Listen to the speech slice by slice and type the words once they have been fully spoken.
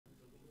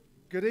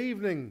Good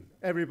evening,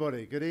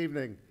 everybody. Good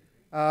evening.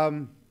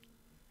 I'm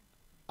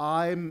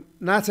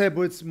Nat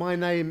Edwards. My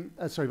name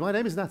is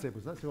Nat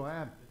Edwards. That's who I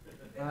am.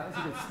 That's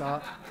a good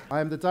start.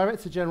 I am the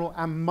Director General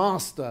and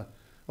Master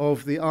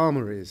of the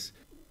Armouries.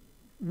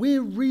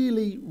 We're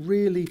really,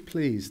 really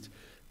pleased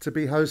to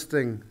be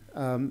hosting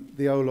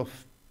the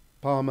Olof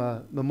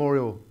Palme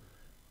Memorial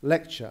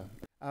Lecture.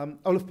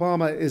 Olof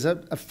Palme is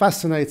a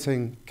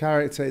fascinating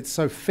character. It's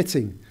so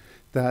fitting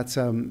that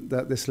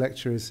that this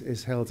lecture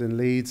is held in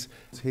Leeds.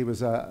 He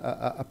was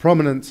a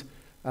prominent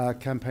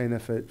campaigner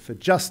for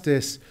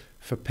justice,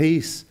 for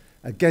peace,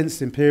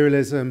 against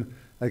imperialism,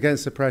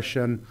 against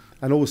oppression,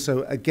 and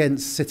also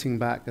against sitting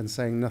back and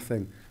saying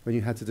nothing when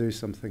you had to do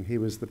something. He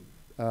was the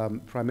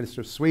Prime Minister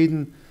of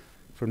Sweden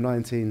from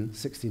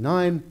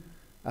 1969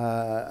 to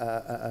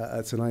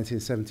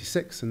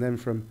 1976, and then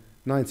from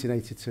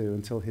 1982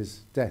 until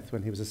his death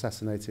when he was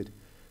assassinated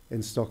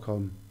in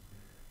Stockholm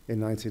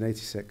in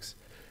 1986.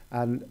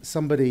 And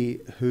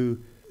somebody who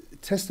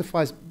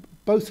testifies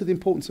both to the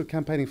importance of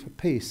campaigning for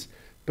peace,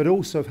 but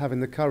also of having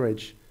the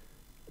courage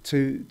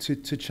to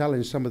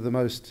challenge some of the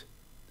most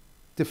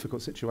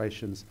difficult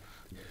situations.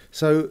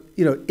 So,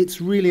 you know,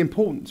 it's really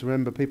important to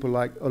remember people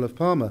like Olof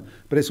Palme,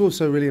 but it's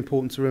also really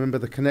important to remember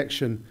the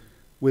connection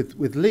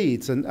with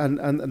Leeds and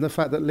the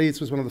fact that Leeds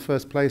was one of the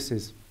first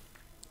places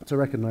to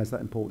recognise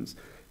that importance.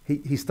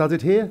 He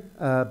studied here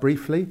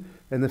briefly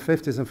in the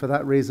 50s, and for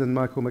that reason,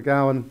 Michael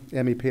McGowan,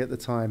 MEP at the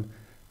time,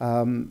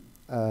 in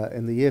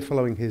the year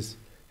following his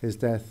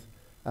death,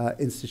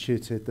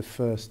 instituted the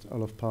first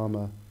Olof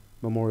Palme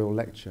Memorial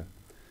Lecture.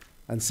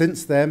 And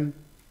since then,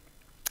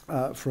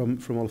 from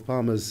Olof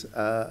Palme's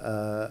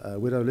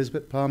widow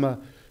Elizabeth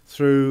Palme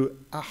through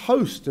a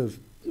host of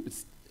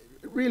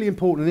really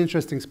important and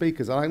interesting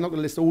speakers. I'm not going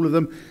to list all of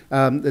them.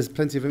 There's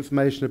plenty of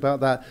information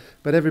about that.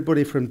 But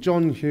everybody from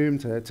John Hume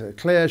to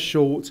Claire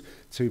Short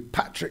to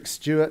Patrick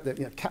Stewart,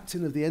 the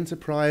captain of the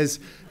Enterprise,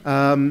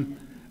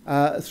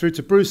 through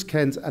to Bruce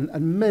Kent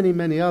and many,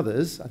 many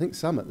others, I think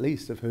some at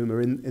least of whom are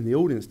in the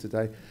audience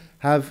today,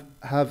 have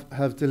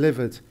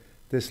delivered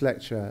this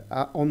lecture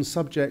on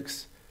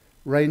subjects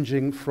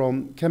ranging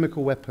from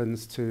chemical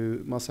weapons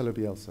to Marcelo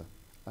Bielsa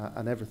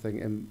and everything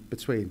in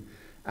between.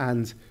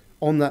 And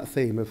on that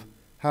theme of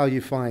how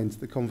you find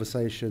the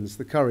conversations,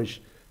 the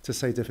courage to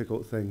say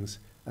difficult things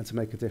and to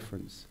make a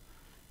difference.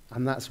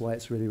 And that's why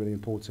it's really, really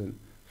important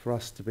for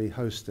us to be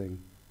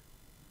hosting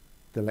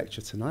the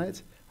lecture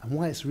tonight, and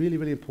why it's really,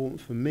 really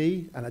important for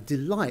me and a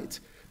delight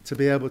to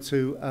be able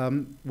to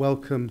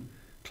welcome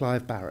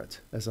Clive Barrett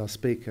as our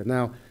speaker.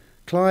 Now,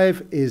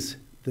 Clive is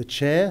the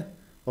chair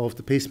of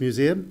the Peace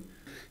Museum.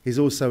 He's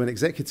also an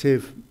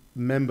executive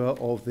member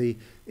of the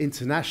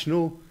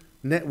International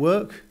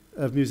Network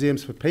of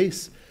Museums for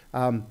Peace.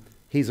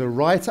 He's a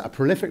writer, a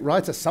prolific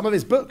writer. Some of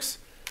his books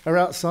are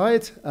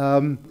outside.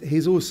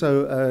 He's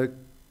also a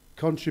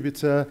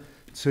contributor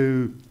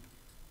to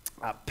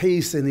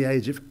Peace in the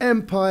Age of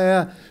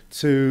Empire,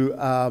 to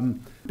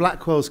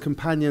Blackwell's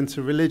Companion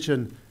to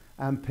Religion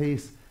and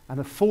Peace, and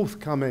a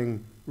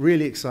forthcoming,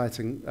 really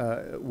exciting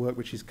work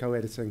which he's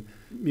co-editing,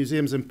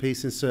 Museums and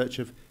Peace in Search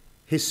of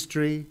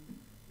History,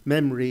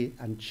 Memory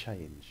and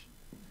Change.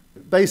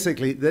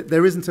 Basically,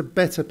 there isn't a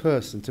better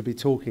person to be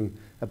talking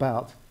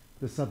about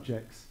the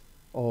subjects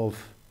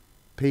of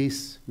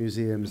peace,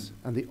 museums,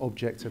 and the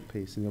object of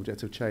peace and the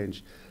object of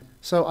change.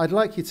 So I'd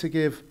like you to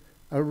give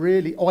a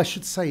really... Oh, I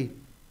should say,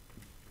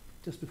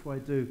 just before I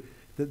do,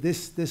 that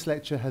this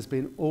lecture has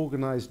been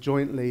organised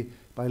jointly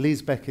by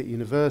Leeds Beckett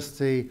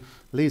University,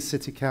 Leeds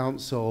City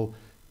Council,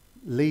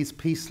 Leeds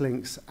Peace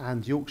Links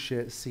and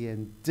Yorkshire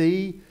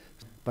CND.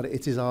 But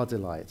it is our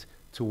delight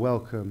to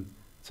welcome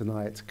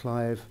tonight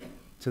Clive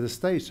to the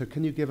stage. So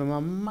can you give him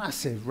a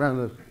massive round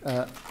of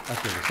applause?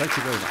 Thank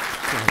you very much.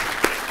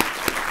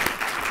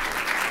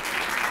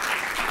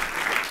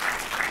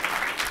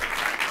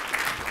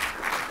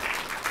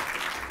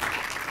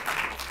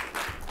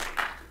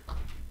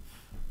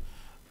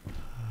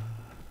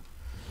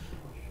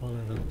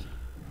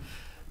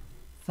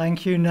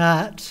 Thank you,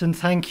 Nat, and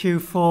thank you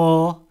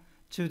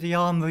to the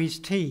Armouries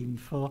team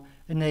for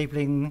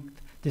enabling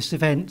this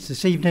event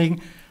this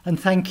evening, and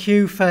thank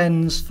you,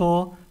 friends,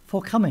 for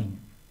coming.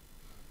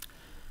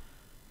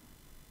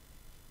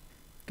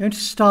 Going to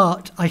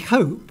start, I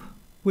hope,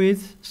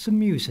 with some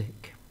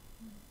music.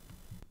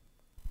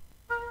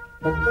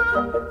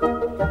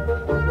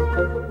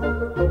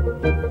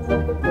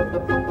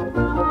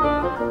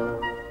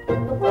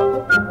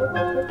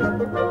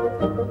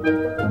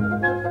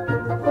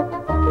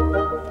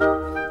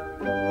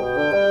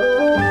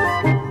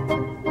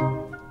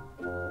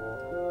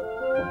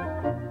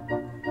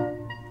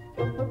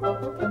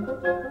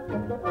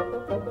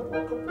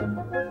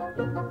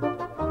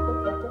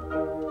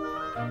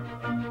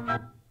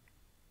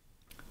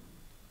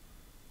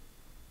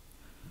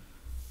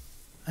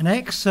 An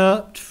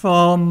excerpt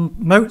from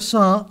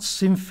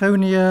Mozart's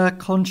Sinfonia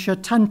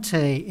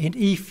Concertante in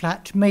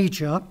E-flat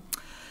major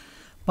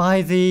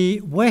by the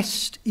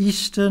West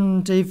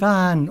Eastern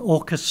Divan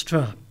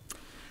Orchestra,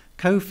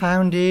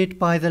 co-founded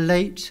by the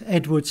late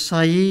Edward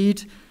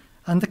Said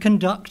and the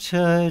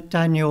conductor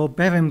Daniel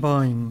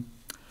Berenboim.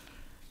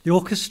 The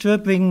orchestra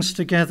brings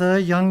together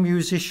young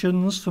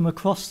musicians from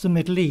across the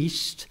Middle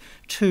East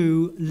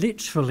to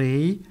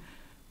literally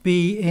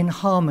be in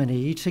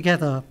harmony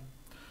together.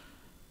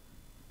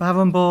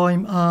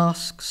 Barenboim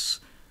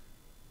asks,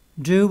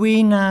 do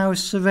we now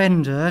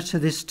surrender to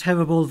this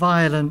terrible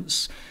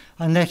violence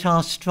and let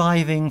our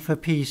striving for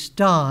peace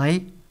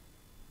die?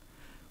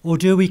 Or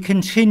do we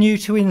continue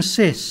to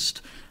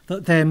insist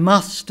that there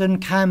must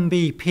and can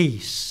be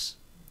peace?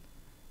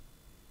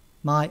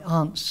 My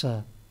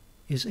answer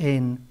is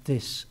in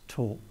this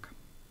talk.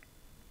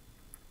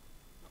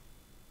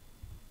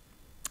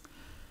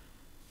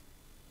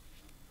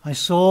 I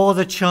saw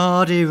the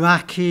charred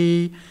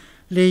Iraqi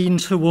lean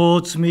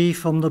towards me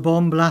from the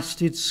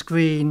bomb-blasted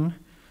screen,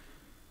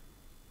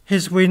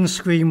 his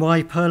windscreen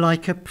wiper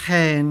like a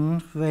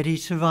pen, ready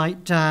to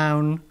write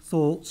down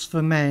thoughts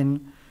for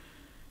men.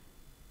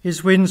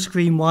 His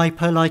windscreen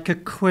wiper like a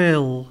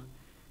quill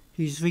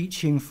he's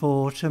reaching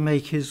for to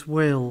make his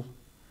will.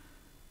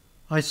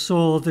 I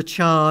saw the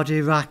charred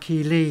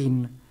Iraqi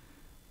lean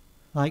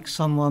like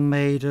someone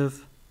made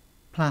of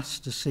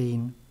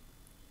plasticine.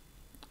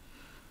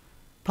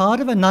 Part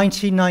of a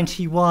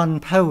 1991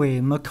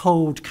 poem, A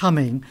Cold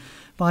Coming,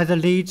 by the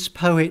Leeds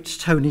poet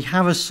Tony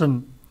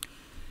Harrison.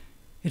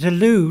 It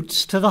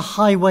alludes to the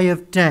highway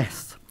of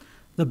death,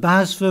 the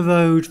Basra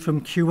road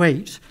from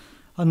Kuwait,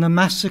 and the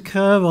massacre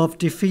of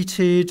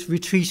defeated,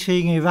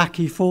 retreating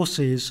Iraqi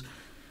forces,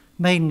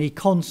 mainly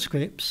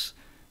conscripts,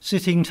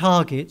 sitting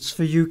targets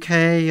for UK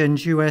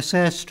and US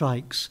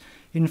airstrikes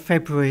in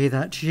February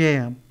that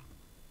year.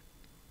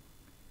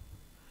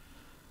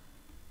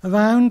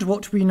 Around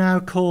what we now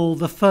call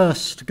the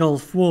First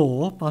Gulf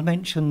War, I'll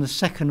mention the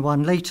second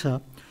one later,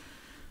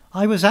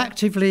 I was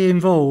actively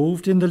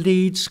involved in the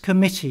Leeds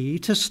Committee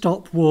to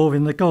Stop War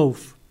in the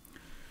Gulf.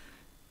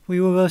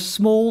 We were a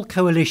small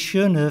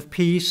coalition of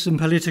peace and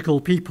political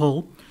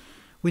people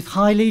with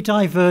highly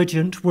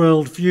divergent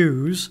world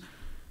views.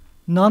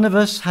 None of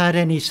us had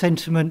any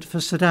sentiment for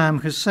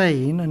Saddam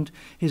Hussein and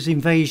his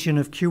invasion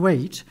of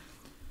Kuwait,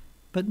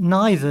 but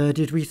neither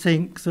did we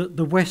think that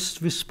the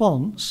West's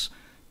response,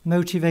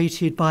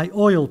 motivated by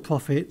oil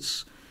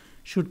profits,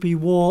 should be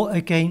war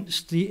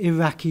against the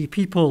Iraqi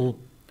people,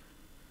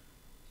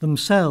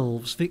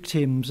 themselves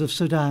victims of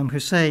Saddam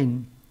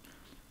Hussein.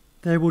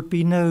 There would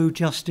be no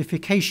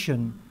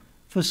justification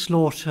for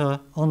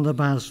slaughter on the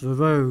Basra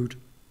Road.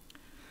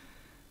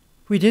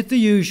 We did the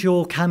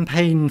usual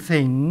campaign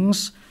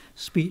things,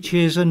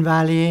 speeches and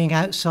rallying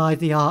outside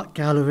the art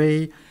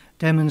gallery,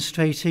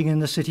 demonstrating in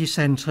the city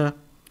centre.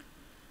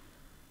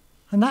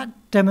 And that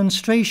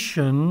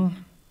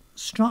demonstration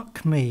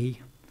struck me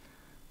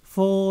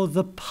for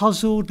the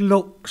puzzled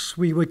looks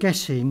we were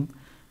getting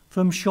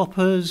from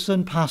shoppers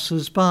and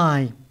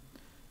passers-by.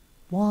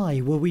 Why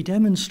were we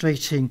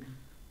demonstrating?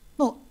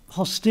 Not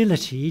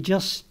hostility,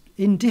 just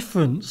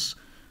indifference.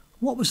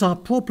 What was our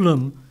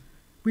problem?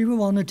 We were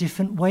on a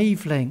different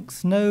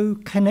wavelength, no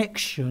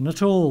connection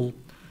at all.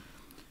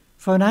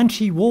 For an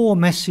anti-war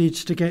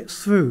message to get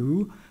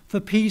through, for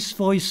peace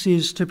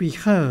voices to be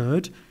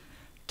heard,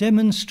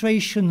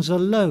 demonstrations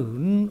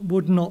alone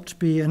would not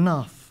be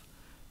enough.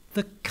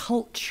 The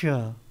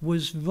culture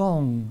was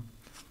wrong.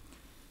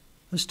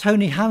 As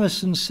Tony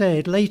Harrison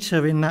said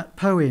later in that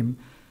poem,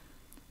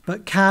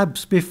 but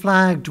cabs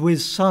beflagged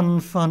with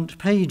sun front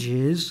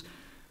pages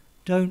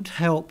don't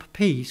help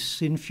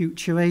peace in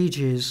future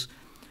ages.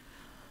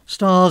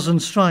 Stars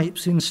and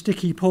stripes in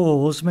sticky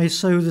paws may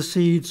sow the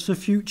seeds for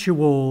future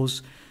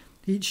wars.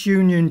 Each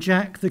Union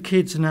Jack the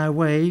kids now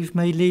wave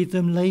may lead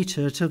them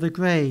later to the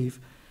grave.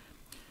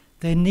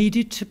 There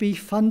needed to be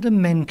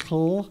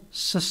fundamental,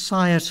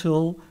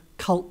 societal,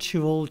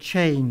 cultural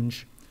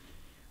change.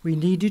 We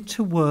needed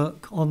to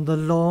work on the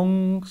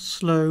long,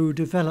 slow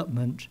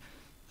development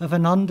of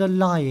an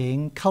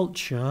underlying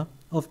culture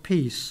of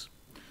peace.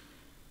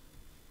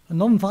 And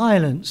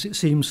non-violence, it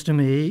seems to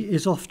me,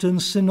 is often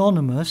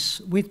synonymous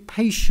with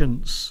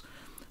patience,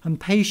 and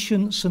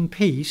patience and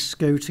peace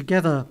go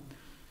together.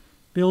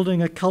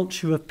 Building a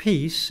culture of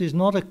peace is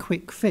not a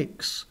quick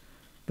fix,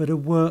 but a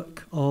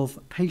work of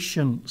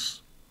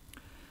patience.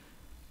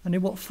 And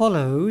in what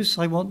follows,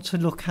 I want to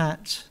look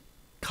at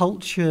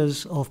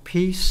cultures of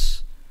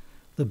peace,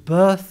 the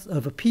birth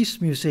of a peace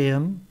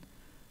museum,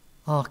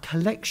 our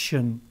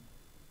collection,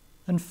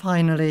 and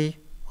finally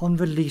on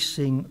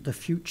releasing the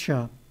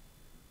future.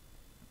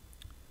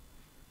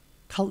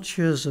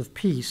 Cultures of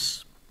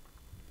peace.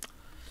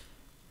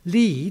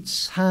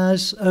 Leeds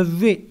has a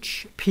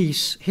rich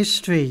peace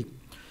history.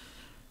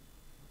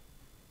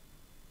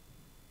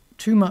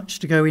 Too much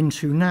to go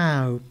into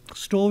now.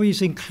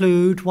 Stories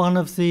include one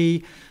of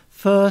the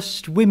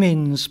first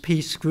women's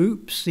peace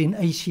groups in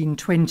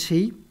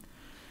 1820,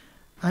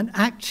 an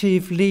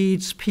active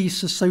Leeds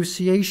Peace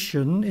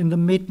Association in the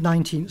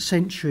mid-19th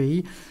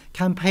century,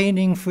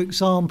 campaigning, for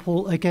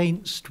example,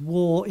 against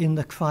war in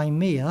the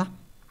Crimea,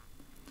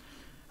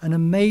 an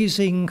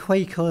amazing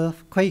Quaker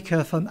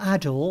from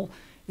Adel,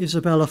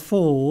 Isabella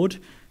Ford,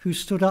 who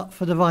stood up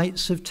for the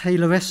rights of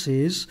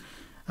tailoresses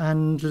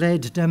and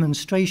led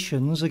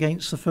demonstrations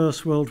against the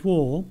First World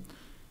War,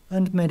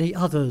 and many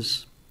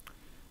others.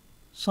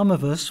 Some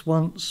of us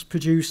once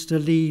produced a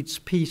Leeds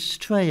Peace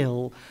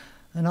Trail.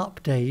 An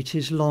update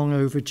is long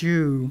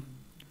overdue.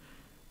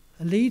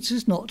 Leeds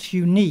is not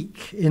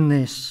unique in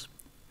this.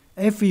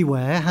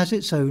 Everywhere has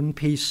its own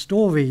peace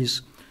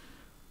stories.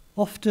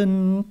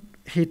 Often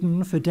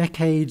hidden for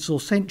decades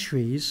or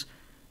centuries,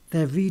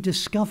 their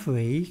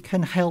rediscovery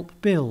can help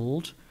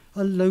build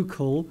a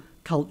local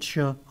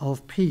culture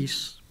of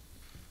peace.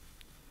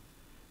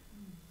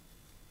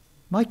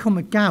 Michael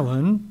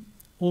McGowan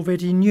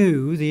already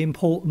knew the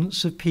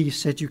importance of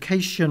peace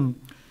education,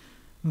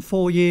 and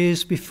 4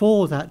 years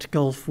before that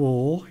Gulf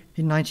War,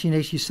 in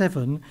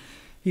 1987,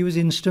 he was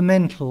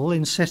instrumental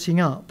in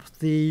setting up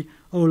the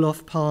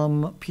Olof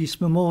Palme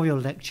Peace Memorial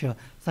Lecture.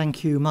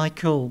 Thank you,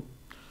 Michael.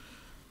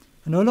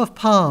 And Olof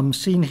Palme,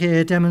 seen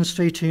here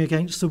demonstrating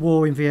against the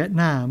war in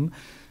Vietnam,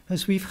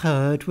 as we've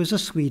heard, was a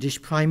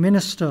Swedish Prime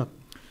Minister.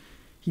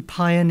 He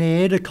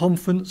pioneered a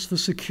conference for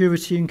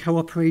security and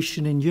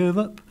cooperation in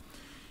Europe.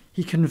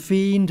 He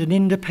convened an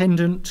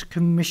independent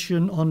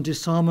commission on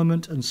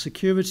disarmament and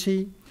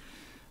security,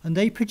 and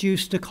they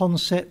produced a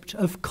concept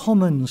of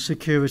common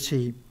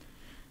security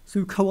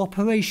through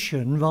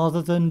cooperation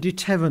rather than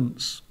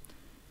deterrence.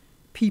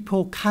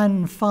 People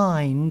can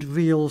find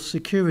real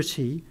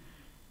security.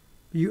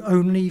 You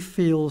only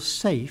feel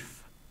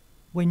safe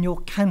when your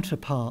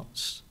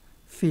counterparts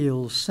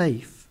feel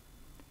safe.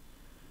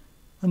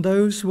 And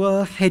those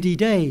were heady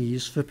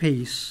days for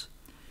peace.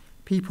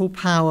 People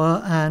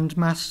power and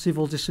mass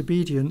civil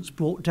disobedience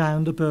brought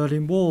down the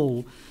Berlin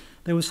Wall.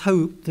 There was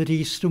hope that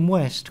East and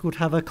West would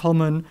have a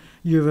common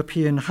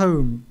European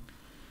home.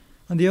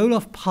 And the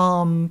Olof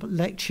Palme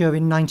lecture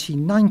in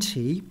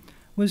 1990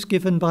 was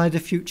given by the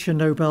future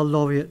Nobel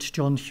laureate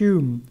John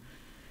Hume,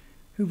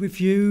 who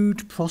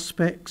reviewed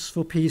prospects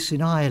for peace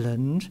in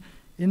Ireland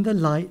in the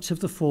light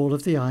of the fall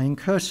of the Iron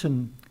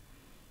Curtain.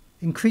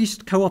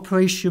 Increased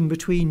cooperation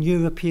between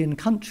European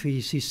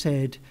countries, he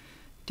said,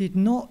 did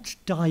not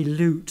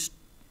dilute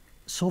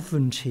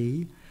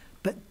sovereignty,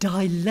 but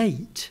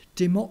dilate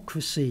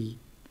democracy.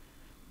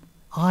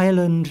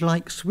 Ireland,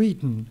 like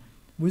Sweden,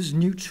 was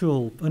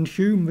neutral, and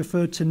Hume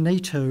referred to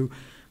NATO,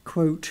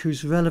 quote,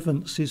 whose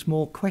relevance is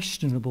more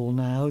questionable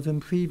now than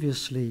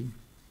previously.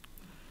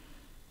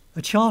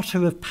 A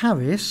Charter of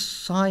Paris,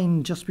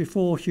 signed just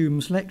before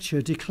Hume's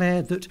lecture,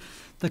 declared that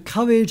the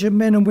courage of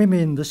men and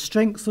women, the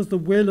strength of the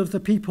will of the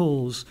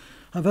peoples,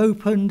 have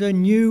opened a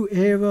new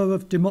era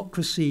of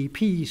democracy,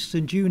 peace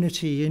and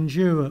unity in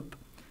Europe.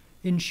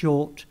 In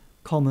short,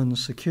 common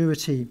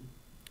security.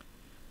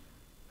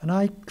 And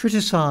I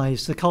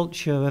criticise the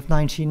culture of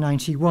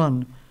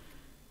 1991.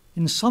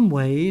 In some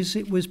ways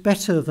it was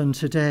better than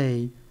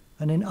today,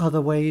 and in other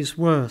ways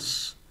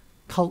worse.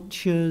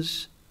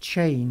 Cultures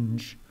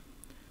change.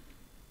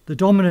 The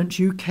dominant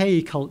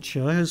UK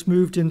culture has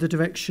moved in the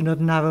direction of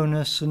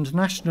narrowness and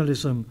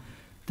nationalism.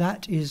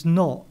 That is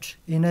not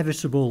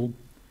inevitable.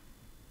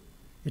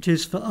 It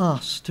is for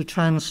us to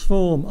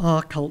transform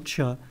our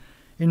culture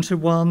into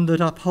one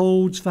that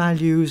upholds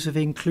values of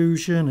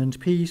inclusion and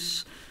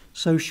peace,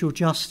 social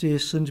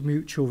justice and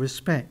mutual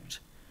respect.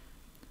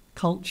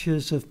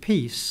 Cultures of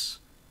peace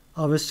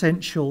are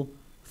essential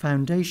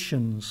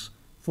foundations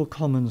for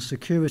common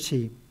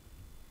security.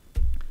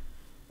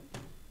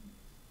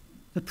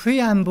 The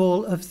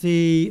preamble of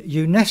the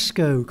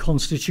UNESCO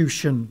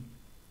Constitution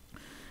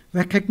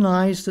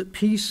recognised that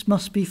peace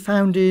must be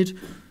founded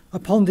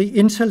upon the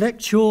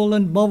intellectual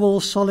and moral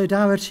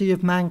solidarity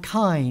of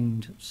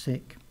mankind.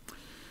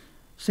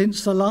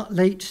 Since the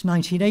late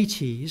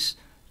 1980s,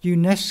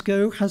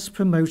 UNESCO has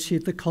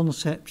promoted the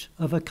concept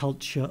of a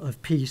culture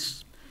of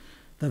peace,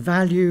 the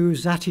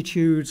values,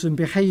 attitudes and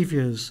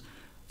behaviours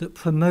that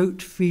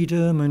promote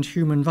freedom and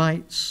human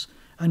rights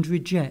and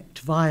reject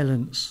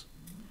violence.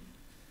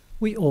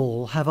 We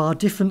all have our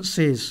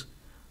differences.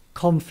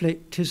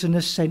 Conflict is an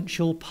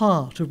essential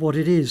part of what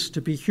it is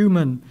to be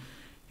human.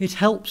 It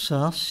helps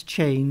us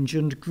change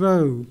and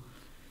grow.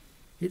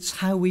 It's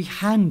how we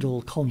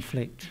handle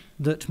conflict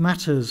that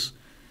matters,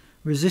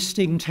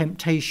 resisting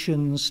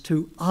temptations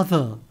to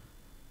other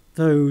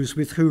those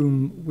with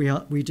whom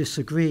we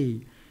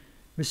disagree,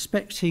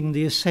 respecting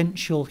the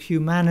essential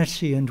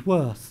humanity and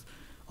worth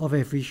of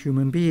every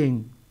human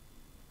being.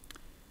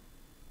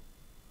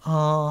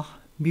 Our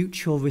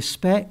mutual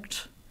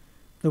respect,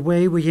 the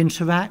way we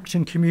interact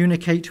and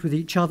communicate with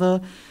each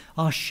other,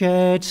 our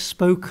shared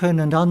spoken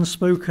and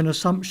unspoken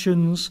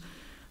assumptions,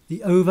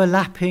 the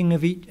overlapping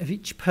of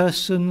each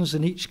person's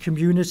and each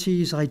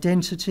community's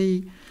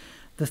identity,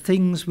 the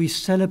things we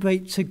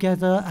celebrate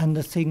together and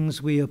the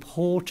things we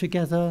abhor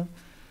together,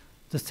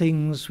 the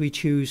things we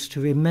choose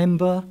to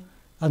remember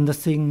and the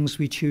things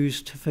we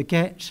choose to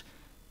forget,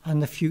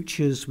 and the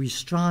futures we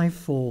strive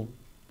for.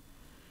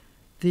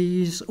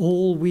 These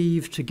all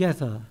weave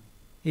together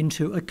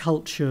into a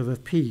culture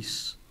of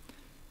peace.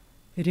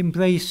 It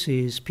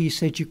embraces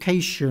peace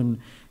education,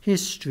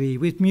 history,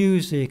 with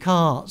music,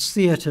 arts,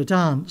 theatre,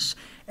 dance,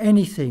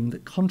 anything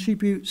that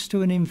contributes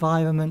to an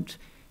environment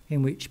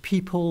in which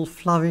people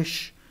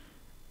flourish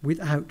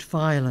without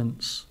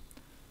violence.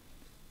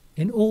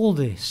 In all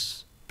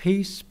this,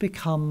 peace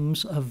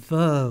becomes a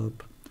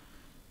verb,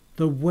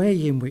 the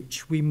way in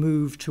which we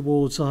move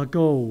towards our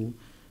goal,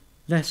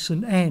 less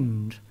an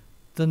end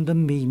than the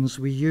means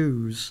we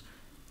use.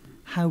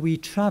 How we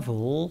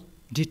travel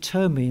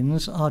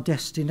determines our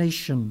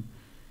destination.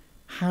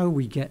 How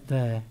we get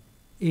there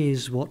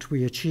is what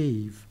we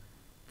achieve.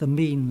 The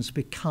means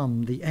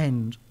become the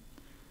end.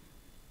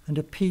 And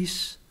a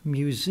peace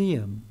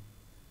museum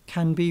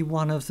can be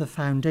one of the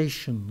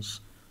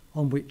foundations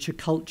on which a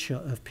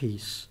culture of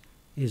peace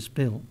is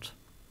built.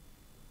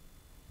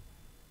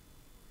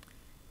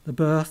 The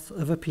birth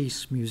of a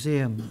peace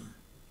museum.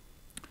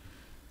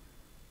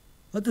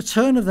 At the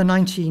turn of the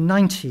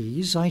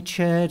 1990s, I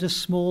chaired a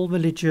small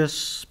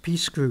religious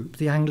peace group,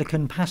 the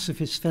Anglican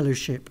Pacifist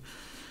Fellowship,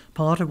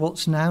 part of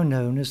what's now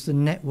known as the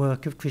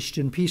Network of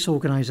Christian Peace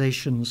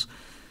Organisations.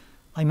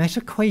 I met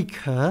a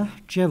Quaker,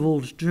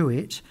 Gerald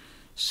Druitt,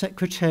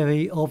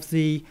 secretary of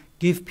the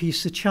Give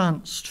Peace a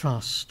Chance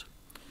Trust.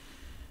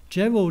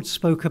 Gerald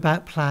spoke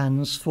about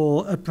plans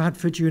for a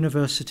Bradford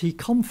University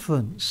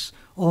conference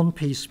on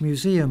peace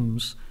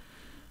museums.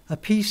 A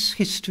peace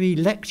history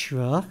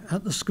lecturer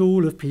at the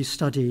School of Peace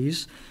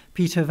Studies,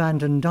 Peter van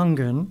den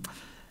Dungen,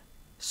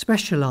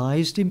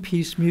 specialised in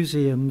peace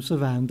museums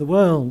around the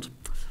world.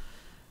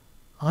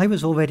 I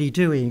was already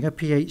doing a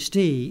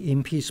PhD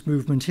in peace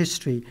movement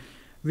history,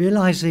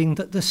 realising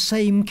that the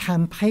same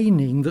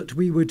campaigning that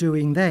we were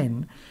doing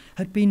then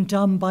had been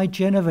done by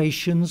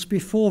generations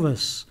before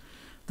us,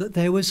 that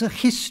there was a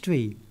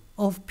history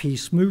of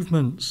peace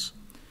movements.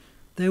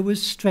 There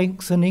was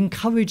strength and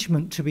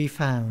encouragement to be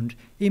found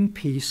in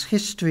peace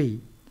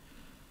history.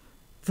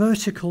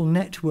 Vertical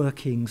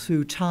networking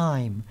through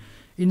time,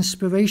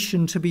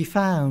 inspiration to be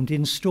found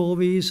in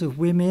stories of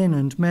women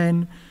and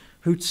men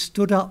who'd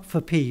stood up for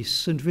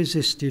peace and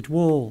resisted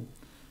war.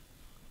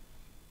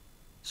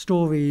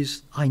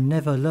 Stories I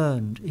never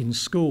learned in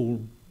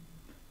school.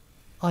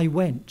 I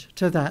went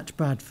to that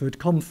Bradford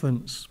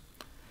conference,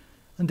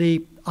 and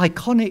the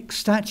iconic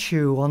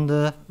statue on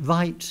the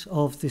right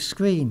of the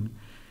screen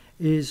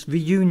is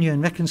Reunion,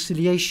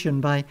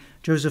 Reconciliation by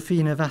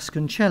Josefina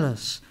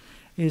Vasconcelos,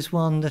 is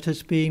one that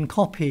has been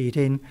copied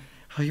in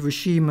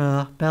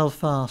Hiroshima,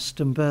 Belfast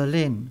and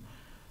Berlin,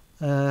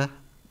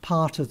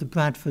 part of the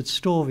Bradford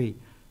story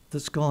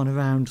that's gone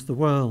around the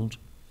world.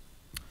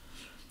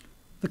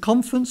 The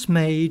conference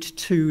made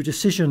two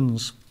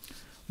decisions.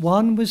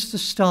 One was to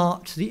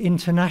start the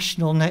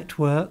international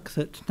network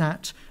that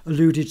Nat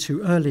alluded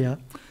to earlier,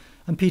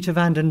 and Peter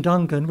van den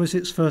Dungen was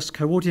its first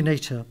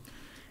coordinator.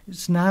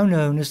 It's now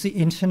known as the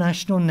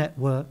International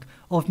Network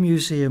of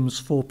Museums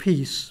for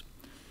Peace.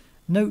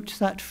 Note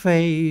that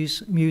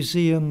phrase,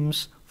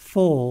 museums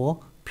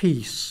for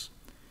peace.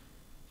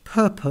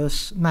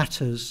 Purpose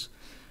matters.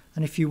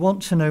 And if you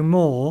want to know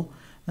more,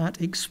 that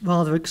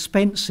rather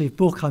expensive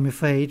book, I'm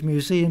afraid,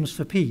 Museums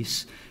for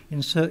Peace,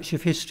 In Search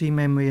of History,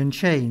 Memory and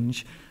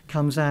Change,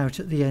 comes out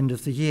at the end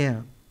of the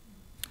year.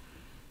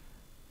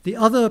 The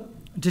other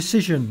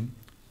decision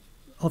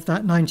of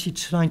that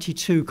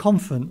 1992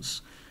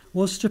 conference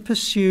was to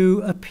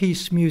pursue a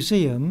peace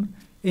museum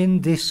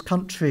in this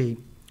country.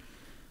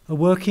 A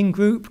working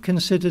group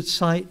considered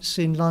sites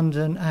in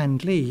London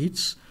and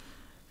Leeds,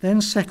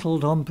 then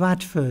settled on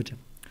Bradford.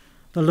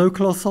 The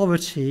local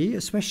authority,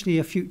 especially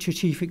a future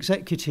chief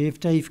executive,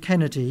 Dave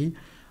Kennedy,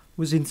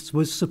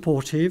 was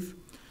supportive.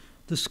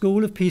 The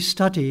School of Peace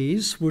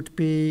Studies would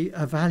be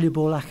a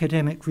valuable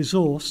academic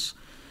resource,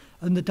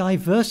 and the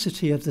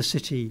diversity of the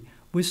city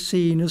was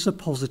seen as a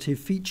positive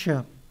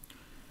feature.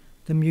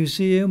 The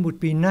museum would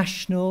be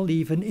national,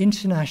 even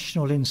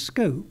international in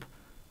scope,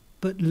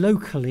 but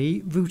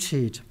locally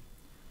rooted.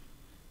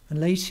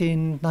 And late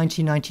in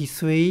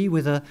 1993,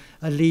 with a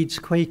Leeds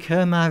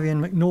Quaker,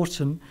 Marion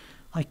McNaughton,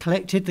 I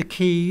collected the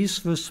keys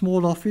for a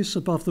small office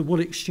above the Wool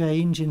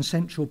Exchange in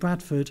central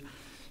Bradford,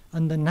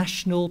 and the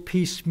National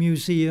Peace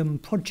Museum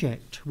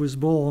project was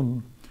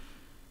born.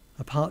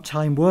 A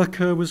part-time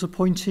worker was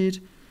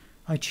appointed.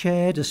 I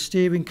chaired a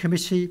steering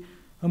committee,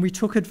 and we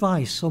took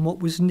advice on what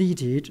was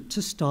needed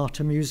to start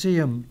a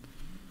museum.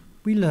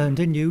 We learned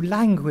a new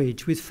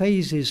language with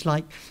phrases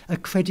like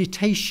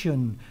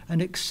accreditation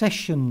and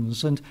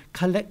accessions and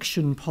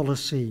collection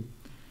policy.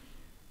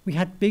 We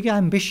had big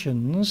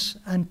ambitions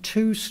and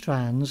two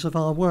strands of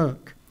our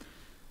work.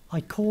 I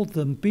called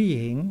them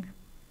being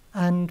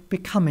and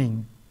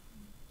becoming.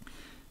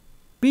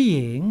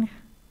 Being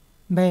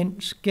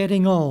meant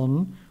getting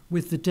on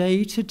with the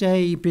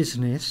day-to-day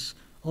business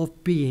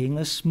of being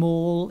a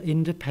small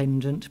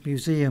independent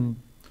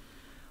museum,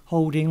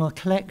 holding a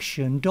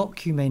collection,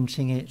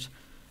 documenting it,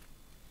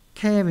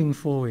 caring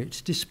for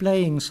it,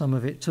 displaying some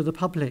of it to the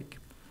public.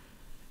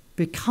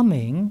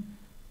 Becoming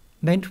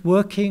meant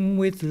working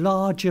with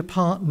larger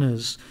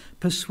partners,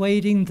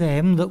 persuading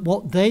them that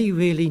what they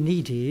really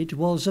needed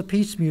was a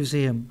peace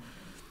museum.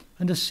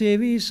 And a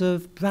series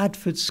of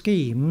Bradford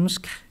schemes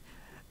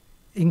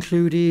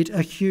included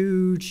a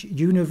huge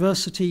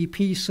university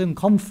peace and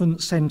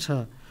conference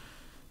centre,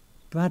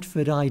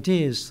 Bradford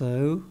ideas,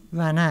 though,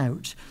 ran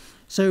out.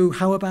 So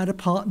how about a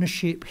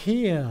partnership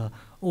here,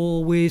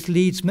 or with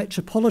Leeds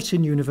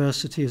Metropolitan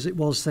University, as it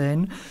was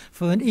then,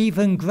 for an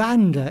even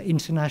grander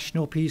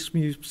International Peace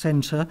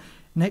Centre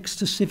next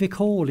to Civic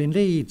Hall in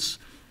Leeds?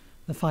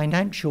 The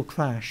financial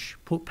crash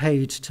put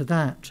paid to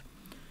that.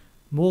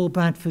 More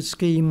Bradford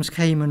schemes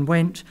came and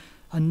went,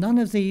 and none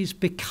of these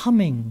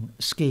becoming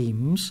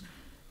schemes,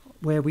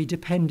 where we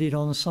depended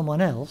on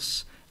someone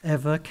else,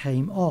 ever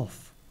came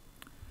off.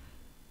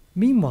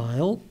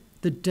 Meanwhile,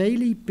 the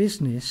daily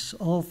business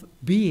of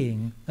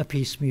being a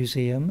peace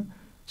museum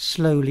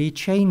slowly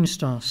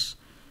changed us.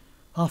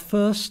 Our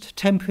first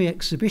temporary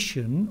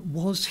exhibition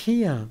was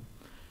here.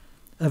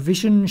 A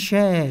vision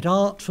shared,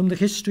 art from the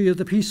history of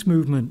the peace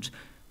movement,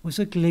 was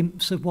a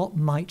glimpse of what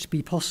might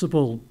be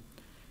possible.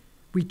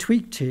 We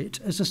tweaked it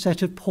as a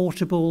set of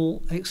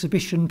portable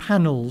exhibition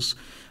panels,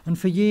 and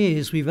for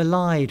years we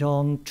relied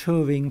on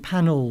touring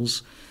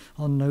panels,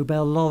 on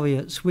Nobel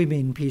laureates,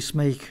 women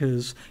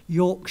peacemakers,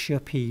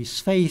 Yorkshire Peace,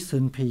 Faith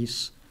and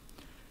Peace.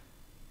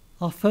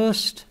 Our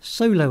first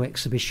solo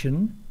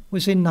exhibition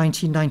was in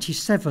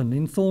 1997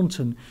 in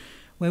Thornton,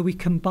 where we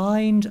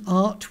combined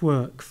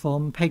artwork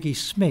from Peggy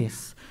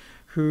Smith,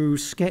 who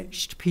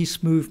sketched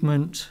peace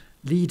movement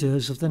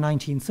leaders of the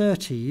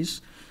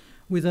 1930s,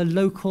 with a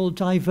local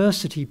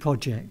diversity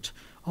project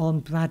on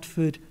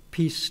Bradford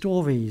peace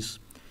stories.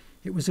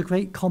 It was a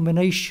great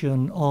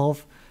combination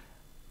of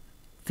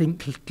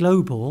think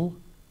global,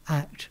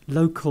 act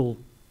local.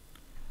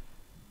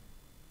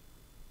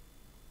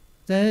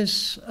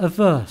 There's a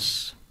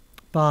verse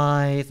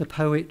by the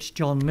poet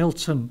John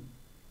Milton.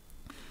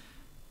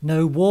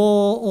 No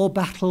war or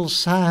battle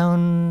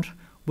sound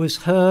was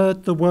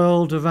heard the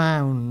world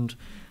around.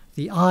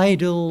 The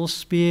idol,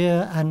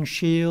 spear and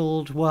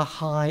shield were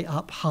high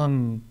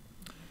uphung.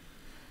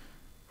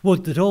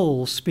 Would that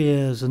all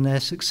spears and their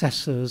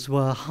successors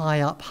were high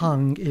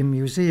uphung in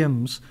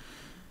museums.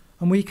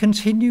 And we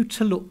continue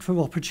to look for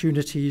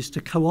opportunities to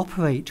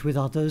cooperate with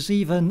others,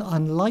 even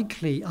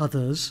unlikely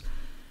others,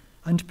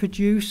 and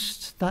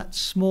produced that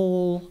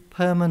small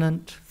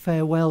permanent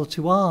Farewell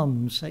to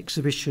Arms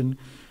exhibition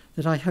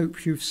that I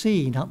hope you've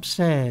seen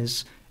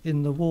upstairs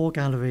in the War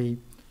Gallery.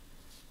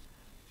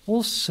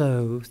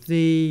 Also,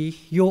 the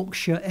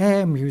Yorkshire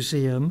Air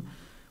Museum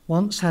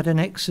once had an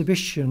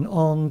exhibition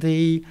on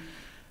the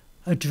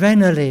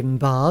adrenaline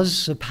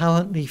buzz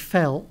apparently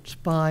felt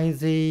by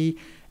the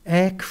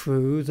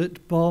aircrew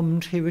that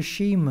bombed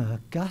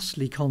Hiroshima,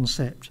 ghastly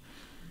concept.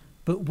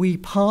 But we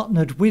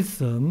partnered with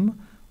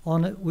them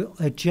on an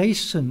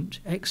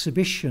adjacent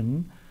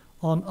exhibition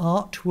on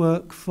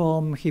artwork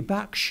from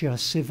Hibakusha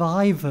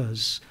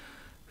survivors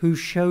who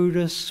showed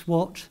us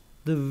what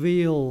the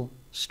real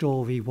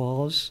story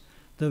was,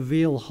 the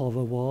real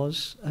horror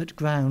was, at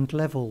ground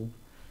level.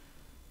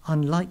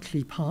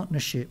 Unlikely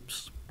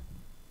partnerships.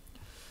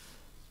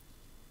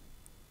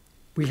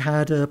 We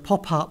had a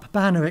pop-up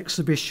banner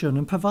exhibition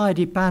and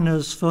provided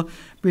banners for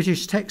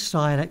British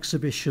textile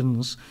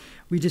exhibitions.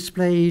 We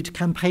displayed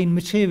campaign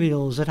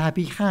materials at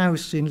Abbey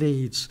House in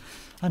Leeds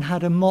and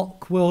had a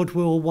mock World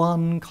War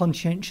I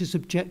conscientious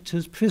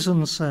objectors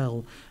prison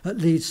cell at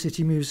Leeds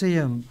City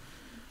Museum.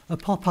 A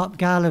pop-up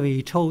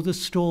gallery told the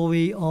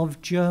story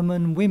of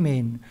German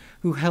women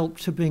who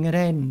helped to bring an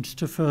end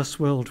to First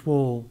World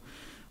War.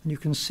 And you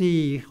can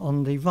see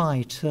on the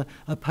right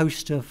a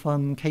poster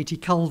from Katie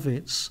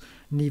Culvit's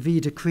Nie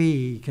wieder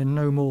Krieg and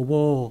No More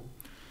War.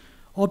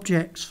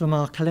 Objects from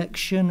our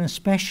collection,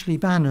 especially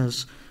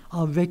banners,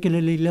 are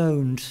regularly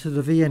loaned to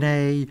the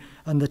V&A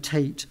and the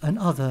Tate and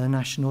other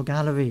national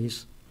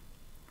galleries.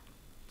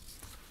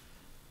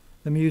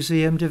 The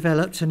museum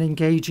developed an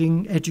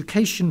engaging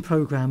education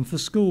programme for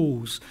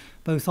schools,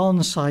 both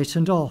on-site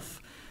and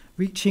off,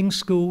 reaching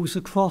schools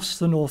across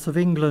the north of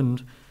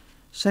England.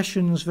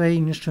 Sessions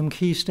ranged from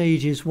Key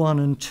Stages 1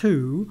 and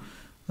 2.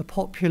 A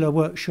popular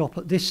workshop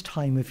at this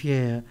time of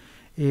year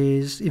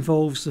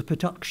involves the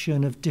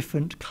production of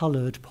different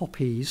coloured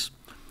poppies,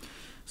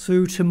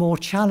 through to more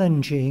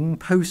challenging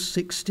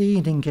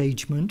post-16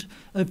 engagement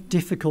of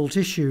difficult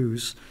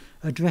issues,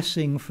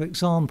 addressing, for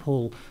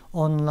example,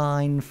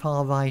 online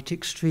far-right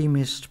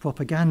extremist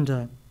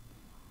propaganda.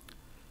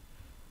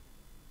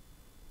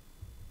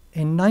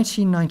 In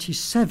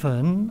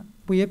 1997,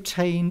 we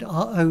obtained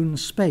our own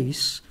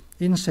space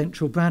in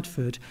central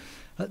Bradford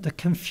at the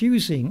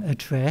confusing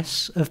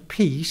address of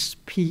Peace,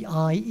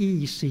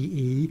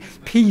 P-I-E-C-E,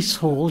 Peace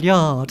Hall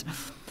Yard.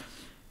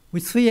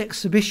 With 3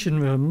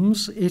 exhibition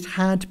rooms, it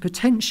had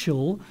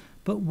potential,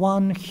 but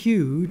one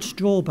huge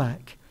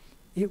drawback.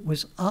 It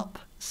was up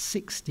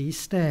 60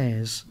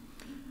 stairs.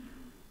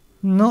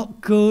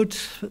 Not good,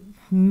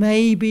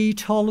 maybe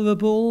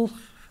tolerable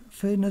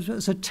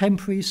as a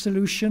temporary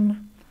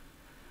solution.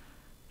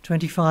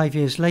 25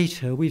 years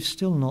later, we've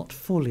still not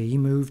fully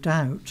moved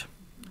out.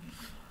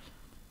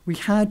 We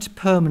had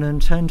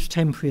permanent and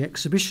temporary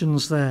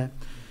exhibitions there.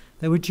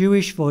 There were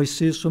Jewish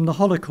voices from the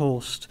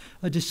Holocaust,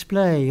 a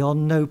display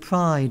on No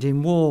Pride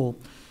in War.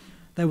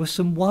 There were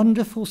some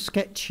wonderful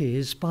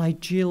sketches by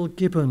Jill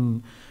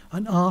Gibbon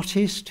an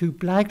artist who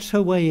blagged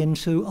her way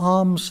into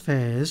alms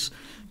fairs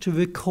to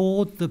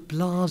record the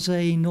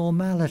blasé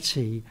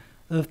normality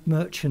of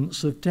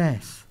merchants of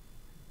death.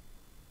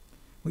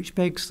 Which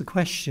begs the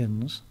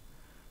questions,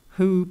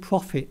 who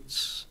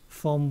profits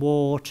from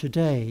war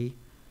today?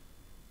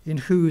 In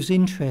whose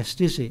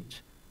interest is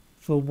it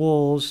for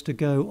wars to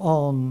go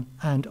on?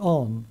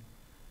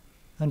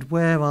 And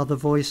where are the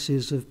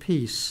voices of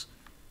peace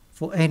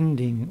for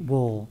ending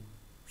war,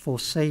 for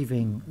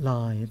saving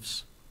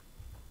lives?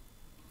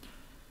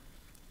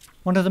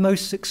 One of the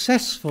most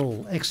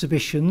successful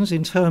exhibitions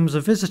in terms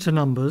of visitor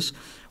numbers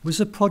was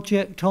a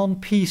project on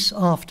peace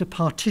after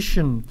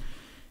partition,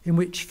 in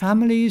which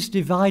families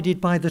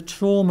divided by the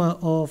trauma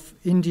of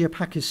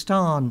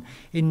India-Pakistan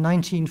in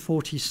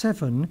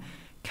 1947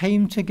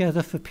 came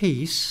together for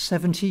peace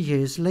 70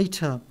 years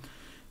later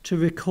to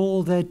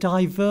recall their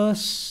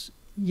diverse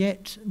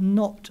yet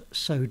not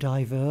so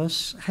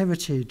diverse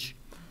heritage.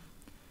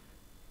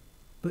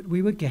 But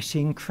we were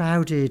getting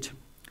crowded.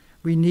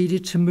 We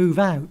needed to move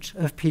out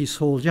of Peace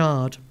Hall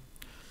Yard.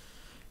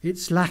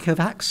 Its lack of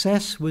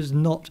access was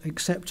not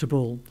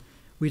acceptable.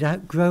 We'd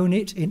outgrown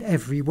it in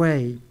every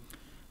way.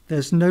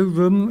 There's no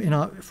room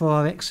for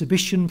our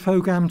exhibition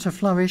programme to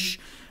flourish,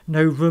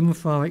 no room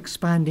for our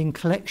expanding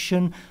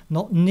collection,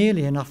 not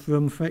nearly enough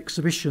room for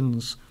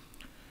exhibitions.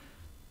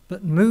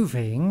 But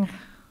moving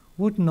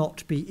would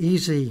not be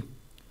easy.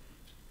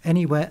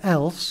 Anywhere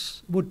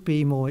else would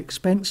be more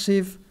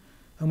expensive,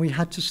 and we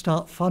had to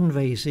start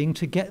fundraising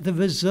to get the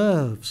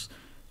reserves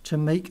to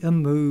make a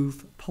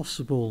move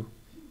possible.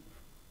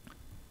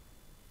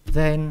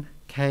 Then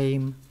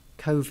came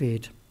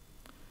COVID.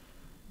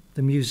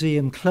 The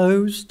museum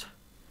closed.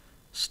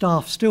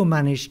 Staff still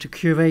managed to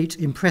curate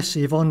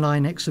impressive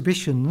online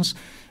exhibitions,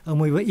 and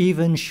we were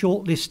even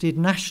shortlisted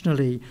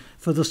nationally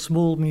for the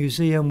small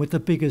museum with the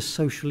biggest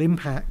social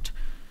impact.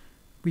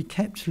 We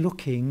kept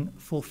looking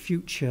for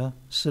future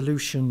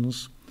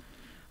solutions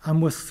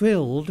and were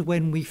thrilled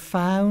when we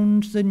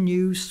found the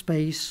new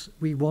space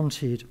we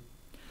wanted.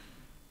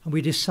 And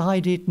we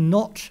decided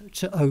not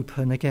to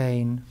open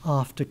again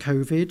after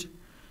COVID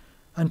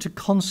and to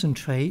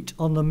concentrate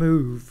on the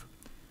move.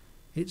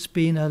 It's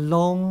been a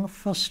long,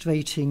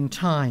 frustrating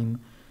time,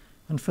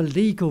 and for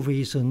legal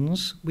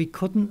reasons, we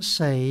couldn't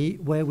say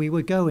where we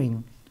were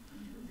going.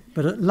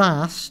 But at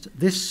last,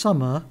 this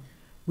summer,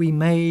 we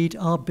made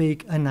our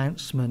big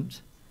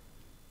announcement.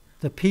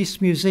 The Peace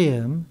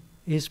Museum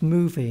is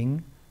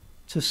moving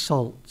to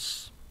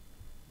Salts.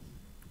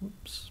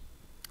 Oops.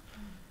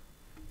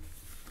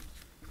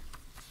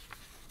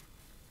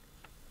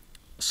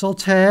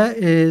 Saltaire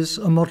is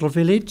a model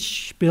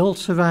village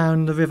built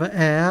around the River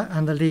Aire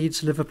and the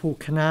Leeds-Liverpool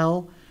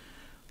Canal,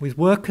 with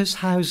workers'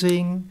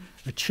 housing,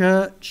 a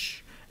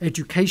church,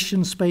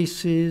 education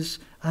spaces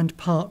and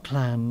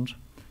parkland.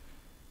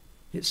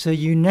 It's a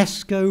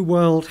UNESCO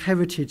World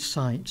Heritage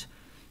Site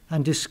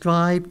and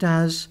described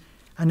as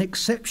an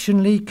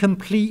exceptionally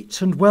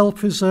complete and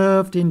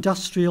well-preserved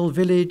industrial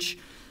village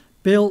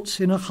built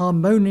in a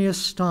harmonious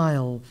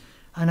style,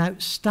 an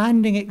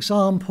outstanding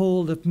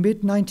example of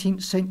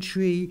mid-19th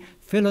century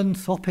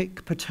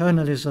philanthropic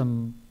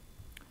paternalism.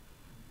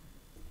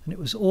 And it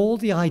was all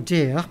the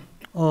idea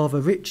of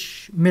a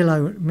rich mill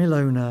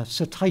owner,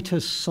 Sir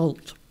Titus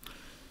Salt.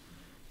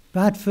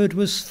 Bradford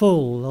was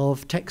full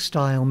of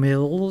textile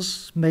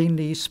mills,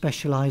 mainly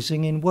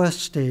specialising in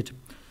worsted.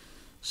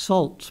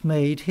 Salt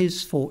made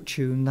his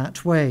fortune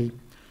that way.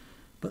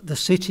 But the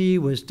city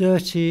was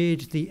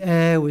dirtied, the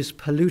air was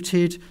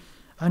polluted,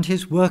 and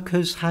his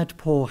workers had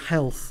poor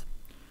health.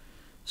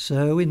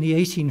 So in the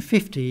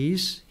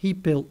 1850s, he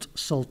built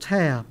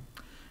Saltaire,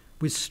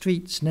 with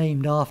streets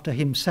named after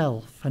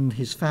himself and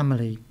his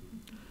family.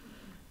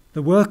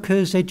 The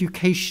workers'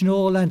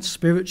 educational and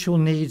spiritual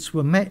needs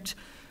were met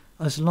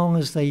as long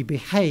as they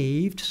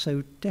behaved,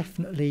 so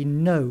definitely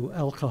no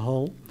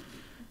alcohol,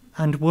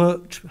 and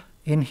worked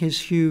in his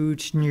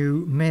huge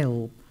new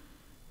mill,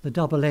 the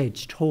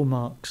double-edged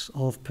hallmarks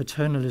of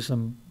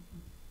paternalism.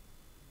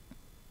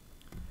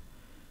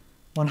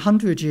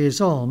 100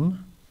 years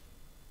on,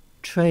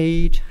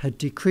 trade had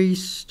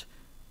decreased,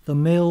 the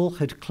mill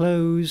had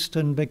closed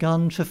and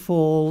begun to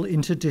fall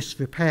into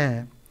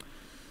disrepair.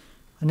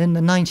 And in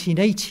the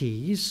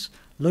 1980s,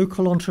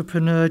 local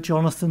entrepreneur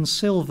Jonathan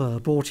Silver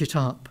bought it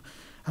up,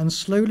 and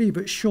slowly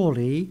but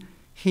surely,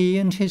 he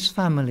and his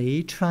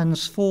family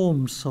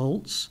transformed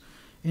Salts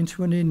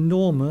into an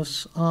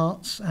enormous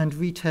arts and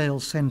retail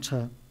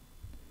centre.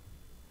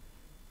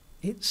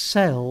 It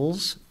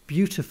sells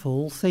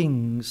beautiful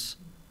things,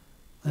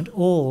 and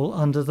all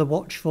under the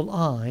watchful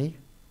eye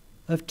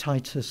of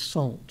Titus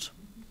Salt.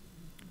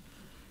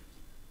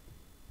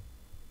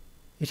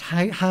 It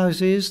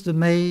houses the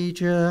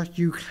major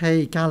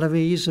UK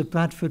galleries of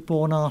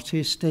Bradford-born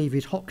artist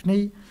David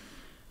Hockney,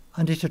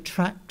 and it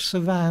attracts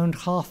around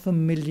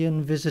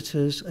 500,000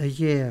 visitors a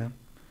year.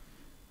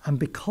 And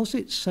because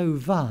it's so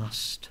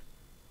vast,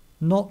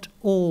 not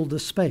all the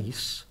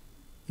space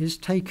is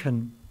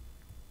taken.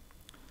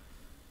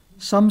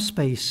 Some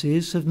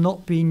spaces have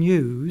not been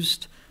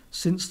used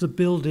since the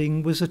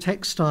building was a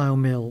textile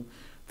mill.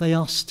 they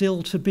are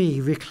still to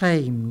be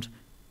reclaimed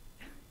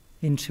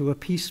into a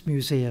peace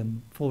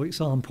museum, for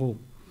example.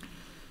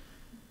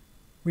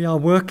 We are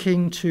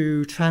working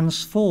to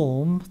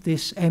transform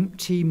this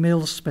empty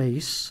mill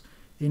space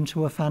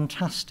into a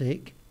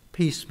fantastic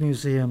peace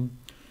museum.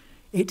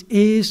 It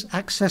is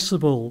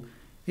accessible.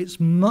 It's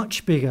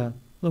much bigger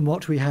than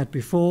what we had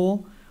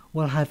before.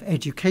 We'll have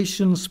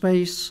education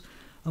space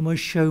and we'll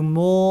show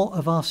more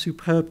of our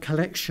superb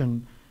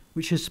collection,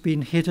 which has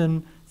been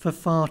hidden for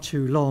far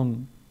too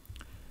long.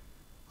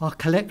 Our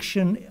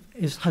collection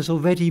has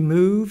already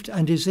moved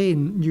and is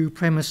in new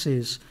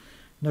premises,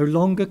 no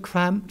longer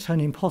cramped and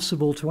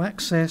impossible to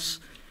access.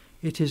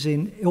 It is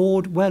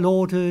well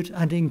ordered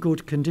and in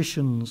good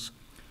conditions.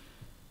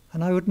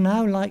 And I would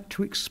now like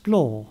to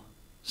explore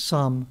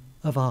some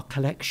of our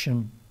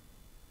collection.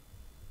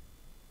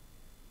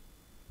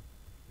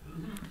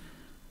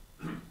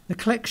 The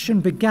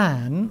collection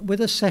began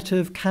with a set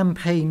of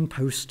campaign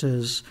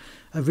posters,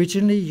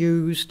 originally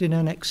used in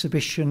an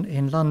exhibition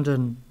in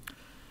London.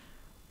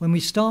 When we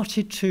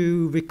started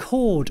to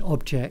record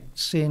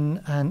objects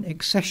in an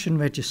accession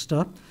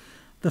register,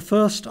 the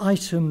first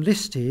item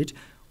listed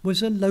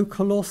was a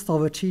local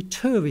authority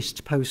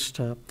tourist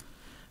poster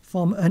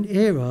from an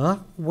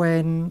era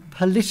when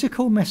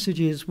political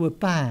messages were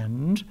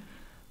banned,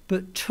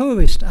 but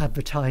tourist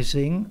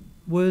advertising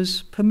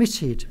was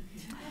permitted.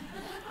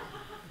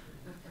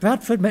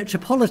 Bradford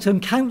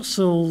Metropolitan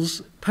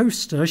Council's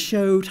poster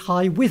showed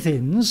High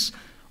Wythens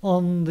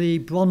on the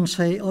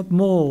Bronte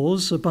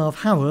moors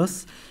above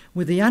Haworth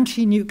with the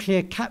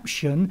anti-nuclear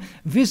caption,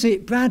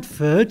 "Visit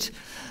Bradford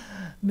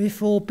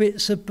before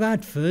bits of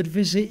Bradford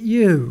visit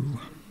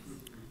you."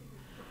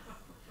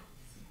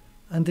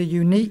 And the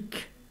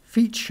unique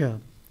feature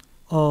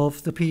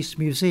of the Peace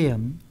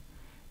Museum,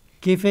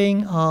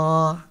 giving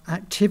our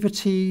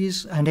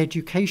activities and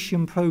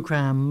education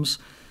programmes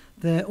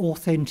their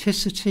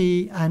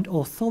authenticity and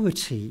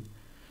authority,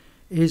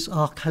 is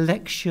our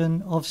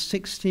collection of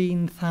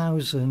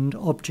 16,000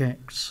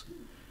 objects,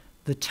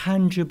 the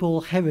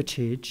tangible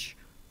heritage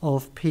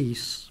of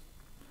peace.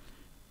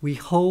 We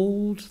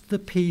hold the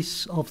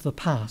peace of the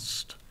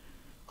past.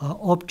 Our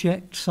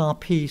objects are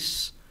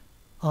peace,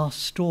 our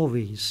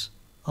stories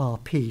are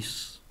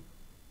peace.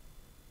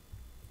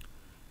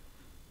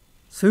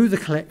 Through the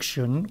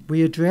collection,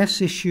 we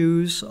address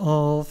issues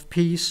of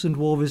peace and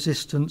war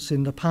resistance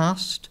in the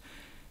past,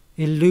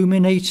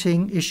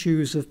 illuminating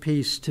issues of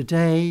peace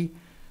today,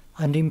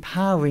 and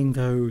empowering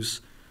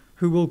those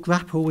who will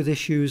grapple with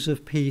issues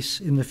of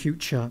peace in the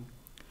future.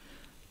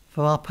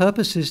 For our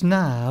purposes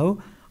now,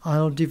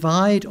 I'll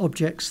divide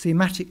objects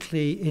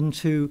thematically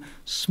into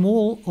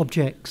small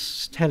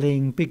objects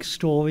telling big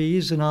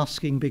stories and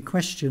asking big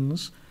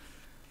questions,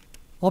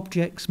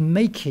 objects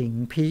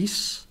making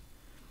peace,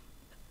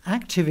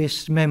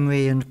 activist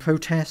memory and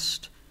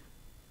protest,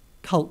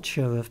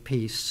 culture of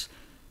peace,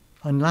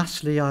 and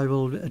lastly I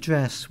will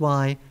address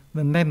why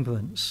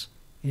remembrance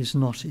is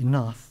not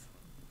enough.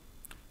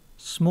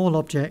 Small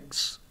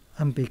objects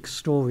and big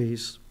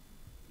stories.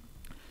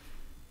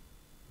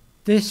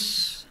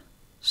 This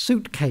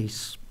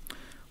suitcase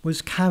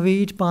was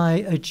carried by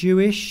a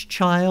Jewish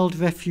child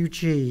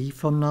refugee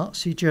from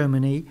Nazi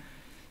Germany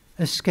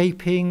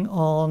escaping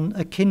on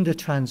a kinder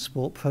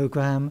transport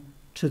programme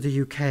to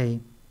the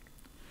UK.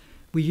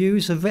 We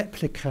use a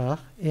replica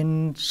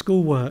in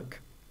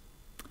schoolwork.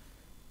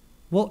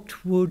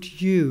 What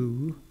would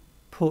you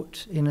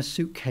put in a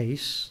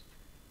suitcase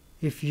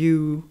if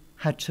you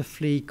had to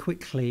flee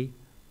quickly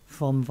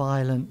from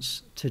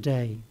violence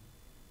today?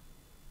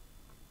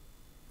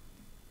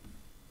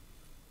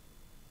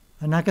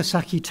 A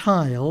Nagasaki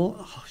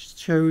tile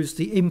shows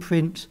the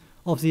imprint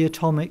of the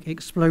atomic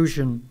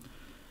explosion,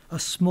 a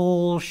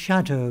small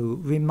shadow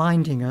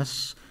reminding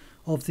us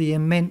of the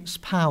immense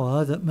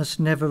power that must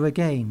never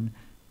again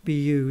be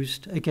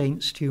used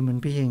against human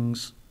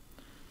beings.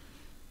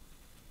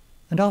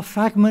 And our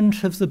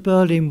fragment of the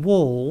Berlin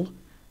Wall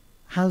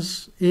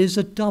is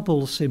a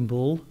double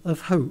symbol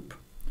of hope.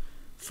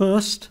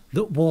 First,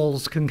 that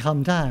walls can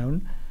come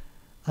down,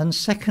 and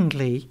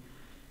secondly,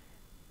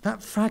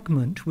 that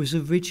fragment was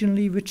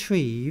originally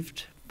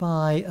retrieved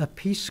by a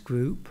peace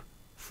group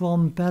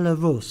from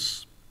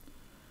Belarus,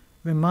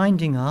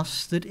 reminding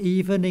us that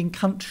even in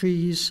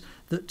countries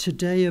that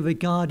today are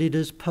regarded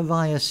as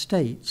pariah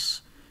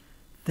states,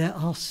 there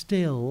are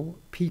still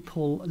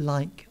people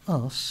like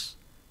us,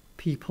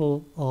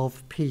 people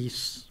of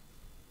peace.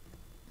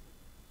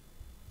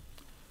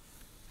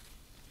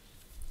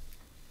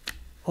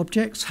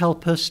 Objects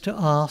help us to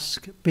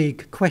ask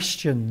big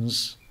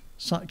questions,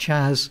 such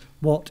as,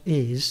 what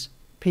is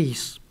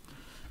peace?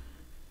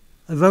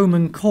 A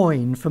Roman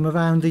coin from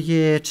around the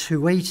year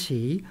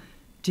 280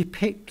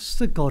 depicts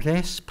the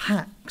goddess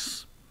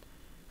Pax,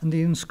 and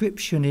the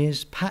inscription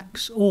is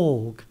Pax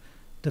Org,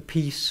 the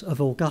peace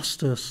of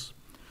Augustus.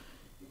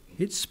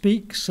 It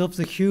speaks of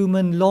the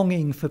human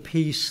longing for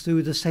peace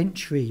through the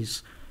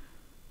centuries,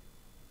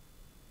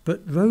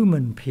 but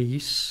Roman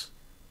peace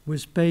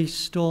was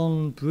based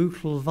on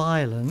brutal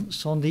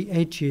violence on the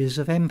edges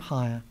of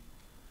empire.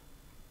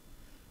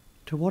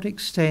 To what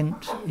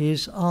extent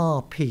is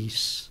our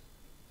peace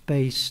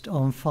based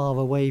on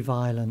faraway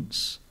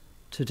violence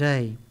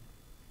today?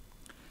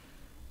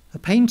 A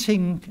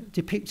painting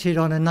depicted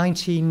on a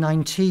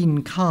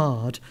 1919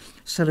 card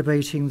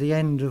celebrating the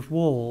end of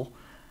war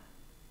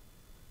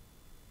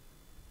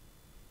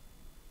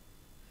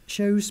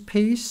shows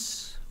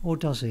peace, or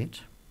does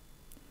it?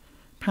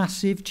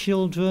 Passive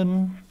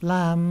children,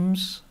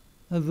 lambs,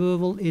 a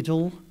rural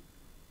idyll.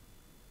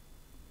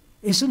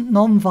 Isn't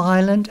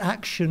non-violent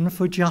action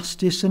for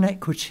justice and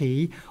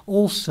equity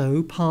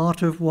also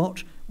part of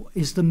what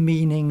is the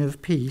meaning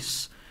of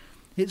peace?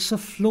 It's a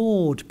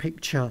flawed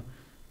picture,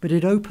 but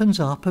it opens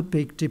up a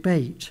big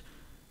debate.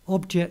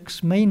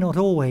 Objects may not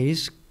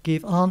always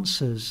give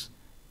answers.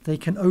 They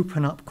can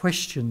open up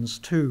questions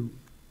too.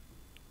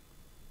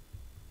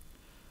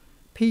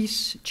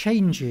 Peace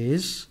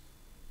changes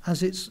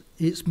as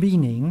its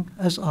meaning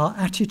as our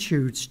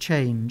attitudes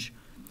change.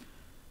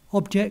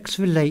 Objects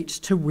relate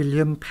to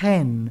William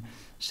Penn,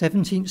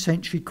 17th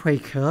century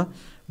Quaker,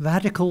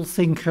 radical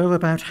thinker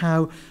about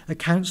how a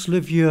Council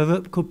of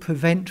Europe could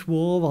prevent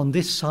war on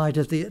this side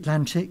of the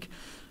Atlantic,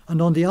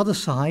 and on the other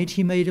side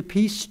he made a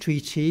peace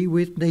treaty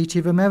with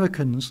Native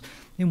Americans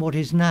in what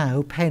is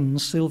now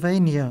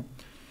Pennsylvania.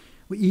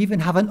 We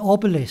even have an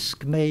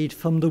obelisk made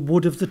from the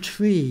wood of the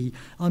tree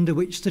under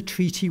which the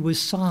treaty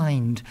was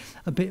signed,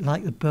 a bit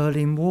like the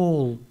Berlin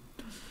Wall.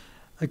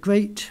 A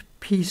great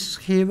peace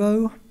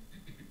hero,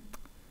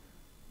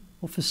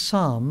 or for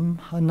some,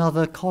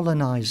 another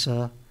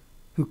colonizer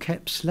who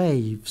kept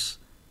slaves.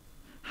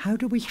 How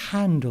do we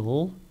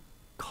handle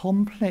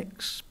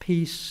complex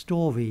peace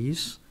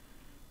stories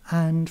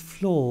and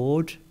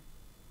flawed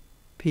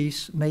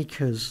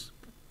peacemakers?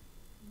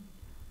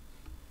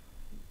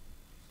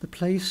 The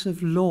place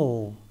of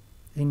law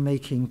in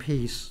making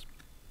peace.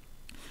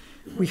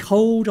 We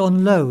hold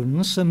on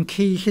loan some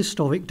key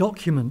historic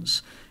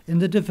documents in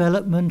the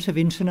development of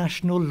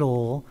international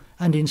law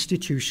and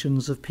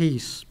institutions of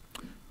peace.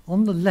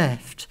 On the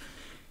left,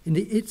 in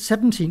the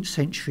 17th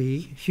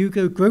century,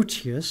 Hugo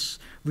Grotius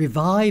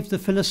revived the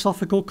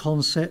philosophical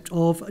concept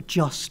of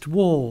just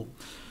war,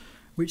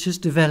 which has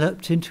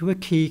developed into a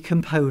key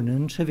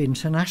component of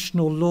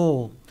international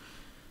law.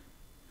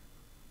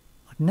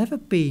 I've never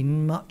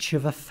been much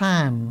of a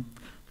fan.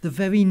 The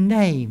very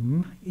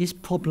name is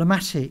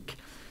problematic.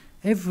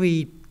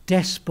 Every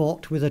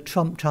despot with a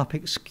trumped-up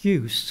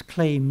excuse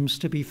claims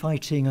to be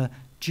fighting a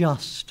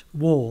just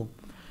war.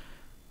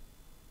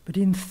 But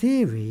in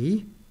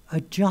theory, a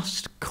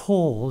just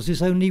cause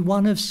is only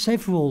one of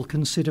several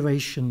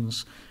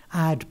considerations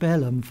ad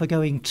bellum for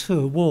going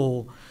to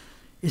war.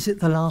 Is it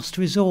the last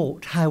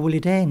resort? How will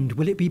it end?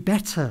 Will it be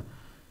better?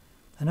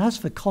 And as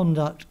for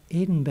conduct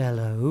in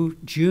bello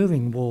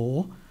during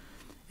war,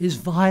 is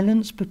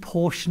violence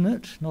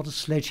proportionate, not a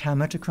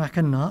sledgehammer to crack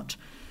a nut?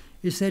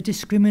 Is there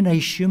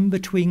discrimination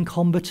between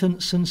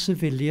combatants and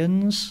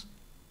civilians?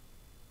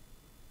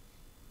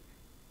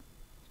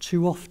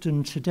 Too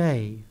often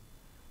today,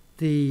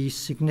 the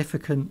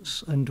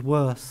significance and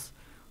worth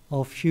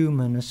of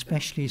human,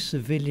 especially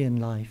civilian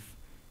life,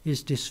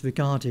 is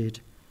disregarded.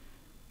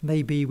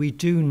 Maybe we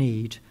do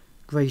need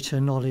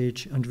greater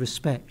knowledge and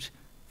respect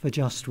for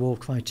just war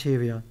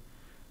criteria,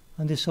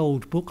 and this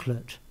old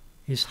booklet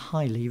is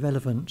highly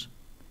relevant.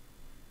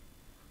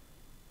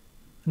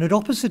 And at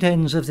opposite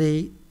ends of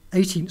the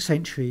 18th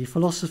century,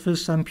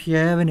 philosophers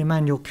Saint-Pierre and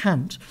Immanuel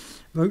Kant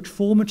wrote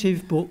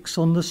formative books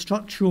on the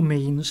structural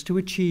means to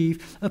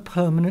achieve a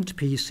permanent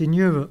peace in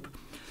Europe,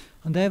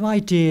 and their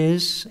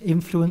ideas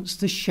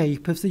influenced the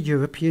shape of the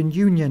European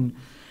Union.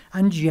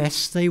 And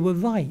yes, they were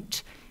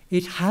right.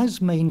 It has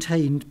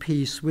maintained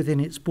peace within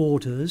its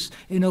borders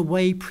in a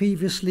way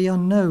previously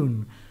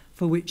unknown,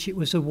 for which it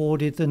was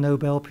awarded the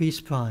Nobel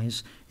Peace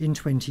Prize in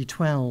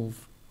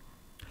 2012.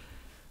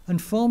 And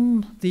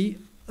from the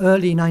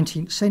early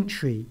 19th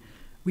century,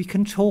 we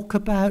can talk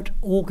about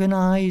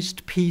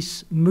organised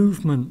peace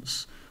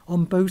movements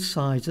on both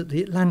sides of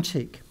the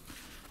Atlantic.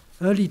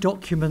 Early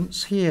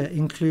documents here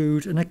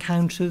include an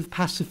account of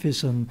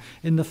pacifism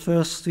in the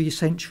first 3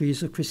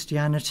 centuries of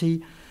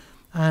Christianity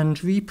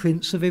and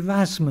reprints of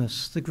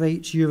Erasmus, the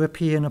great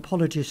European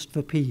apologist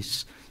for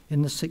peace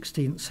in the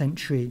 16th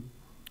century.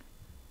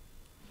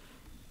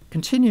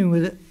 Continuing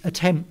with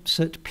attempts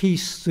at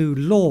peace through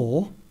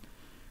law,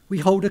 we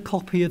hold a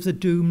copy of the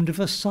doomed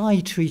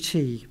Versailles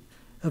Treaty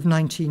of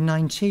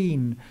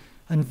 1919,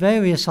 and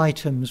various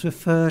items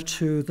refer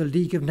to the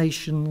League of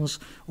Nations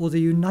or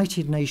the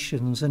United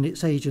Nations and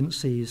its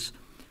agencies.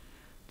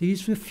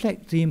 These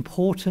reflect the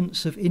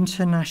importance of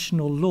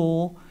international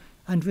law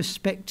and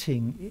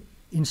respecting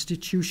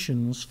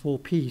institutions for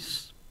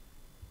peace.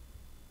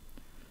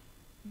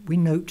 We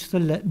note the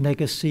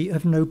legacy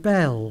of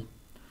Nobel,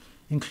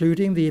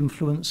 including the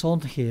influence on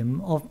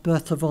him of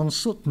Bertha von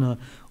Suttner,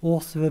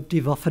 author of Die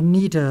Waffe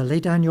nieder, Lay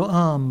Down Your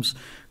Arms,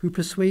 who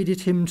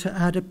persuaded him to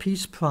add a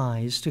peace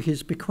prize to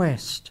his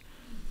bequest.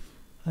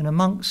 And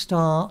amongst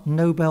our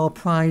Nobel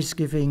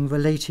Prize-giving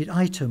related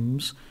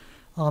items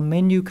are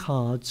menu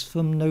cards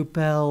from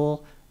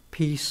Nobel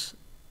Peace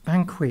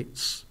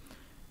banquets,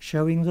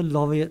 showing the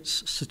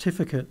laureates'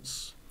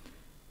 certificates.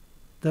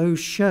 Those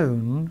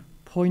shown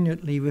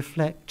poignantly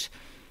reflect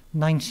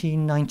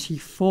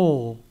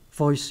 1994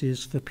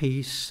 Voices for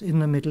Peace in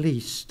the Middle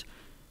East,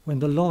 when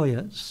the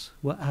laureates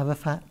were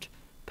Arafat,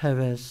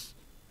 Perez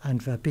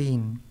and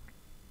Rabin.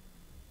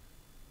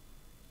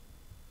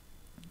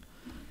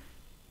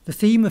 The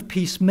theme of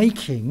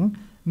peacemaking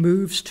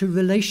moves to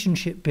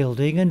relationship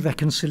building and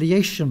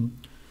reconciliation.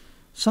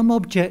 Some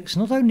objects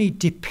not only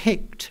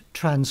depict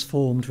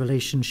transformed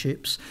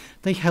relationships,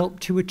 they help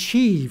to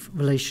achieve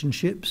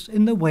relationships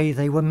in the way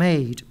they were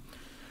made.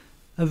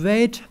 A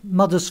red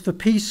Mothers for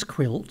Peace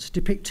quilt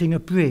depicting a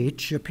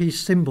bridge, a peace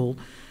symbol,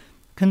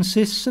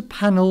 consists of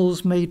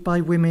panels made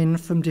by women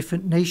from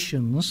different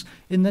nations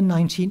in the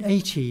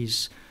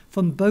 1980s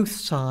from both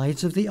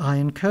sides of the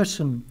Iron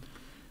Curtain.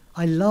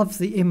 I love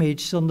the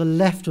image on the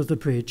left of the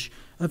bridge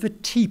of a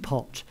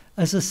teapot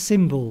as a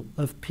symbol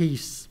of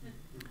peace.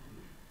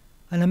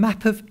 And a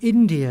map of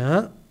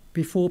India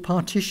before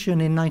partition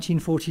in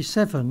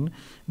 1947,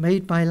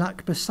 made by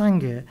Lakbar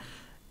Sangir,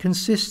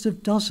 consists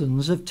of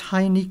dozens of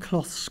tiny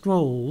cloth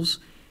scrolls,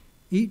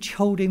 each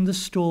holding the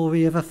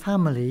story of a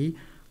family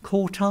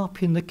caught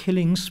up in the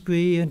killing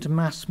spree and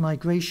mass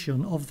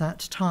migration of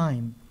that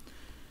time.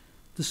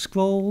 The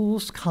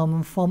scrolls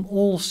come from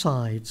all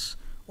sides,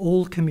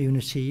 all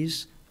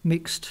communities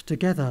mixed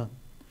together,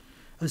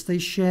 as they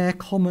share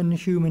common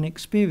human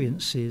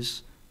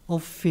experiences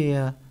of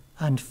fear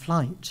and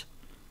flight.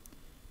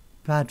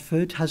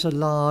 Bradford has a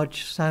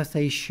large South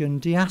Asian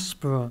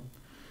diaspora,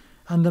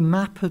 and the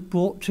map had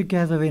brought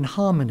together in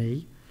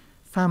harmony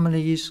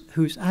families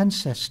whose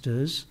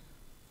ancestors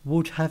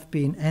would have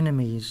been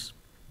enemies.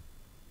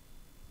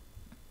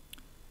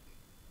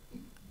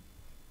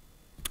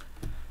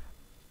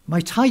 My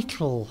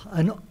title,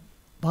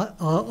 Our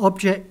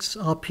Objects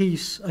Are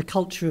Peace, A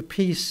Culture of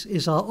Peace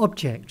is Our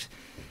Object,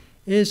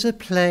 is a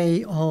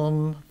play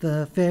on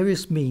the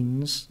various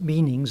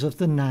meanings of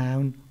the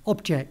noun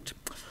object,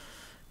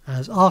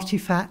 as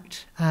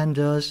artifact and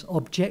as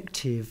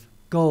objective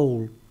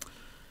goal.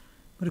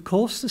 But of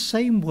course the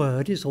same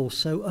word is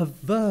also a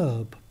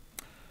verb,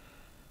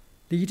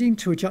 leading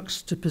to a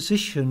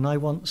juxtaposition I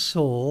once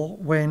saw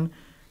when,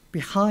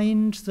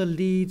 behind the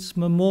Leeds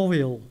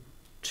memorial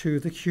to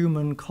the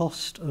human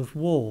cost of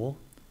war,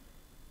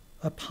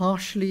 a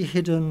partially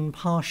hidden,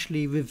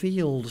 partially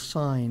revealed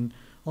sign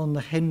on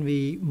the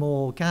Henry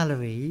Moore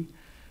Gallery,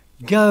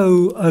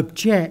 "Go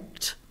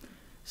Object,"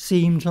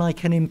 seemed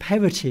like an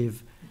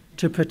imperative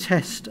to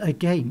protest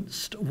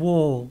against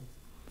war.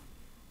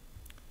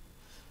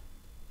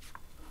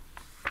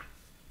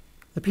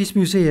 The Peace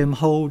Museum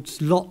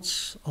holds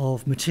lots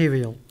of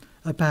material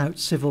about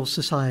civil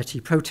society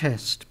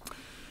protest.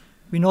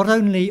 We not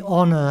only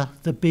honour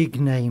the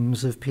big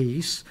names of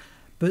peace,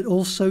 but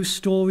also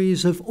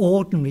stories of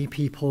ordinary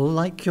people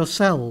like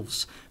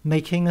yourselves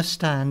making a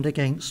stand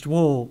against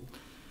war.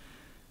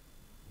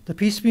 The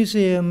Peace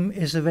Museum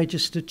is a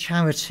registered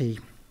charity,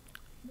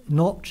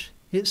 not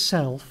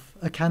itself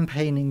a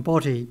campaigning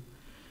body,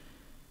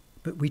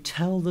 but we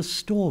tell the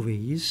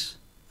stories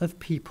of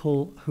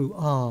people who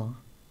are.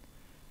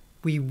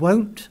 We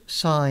won't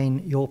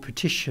sign your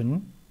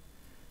petition.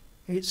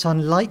 It's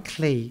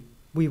unlikely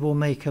we will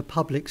make a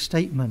public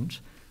statement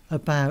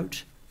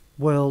about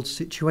world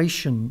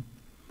situation,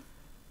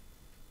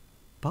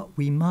 but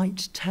we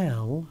might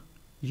tell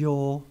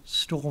your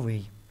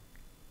story.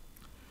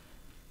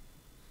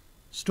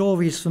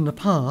 Stories from the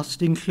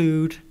past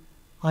include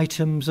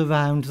items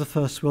around the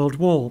First World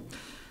War,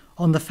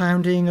 on the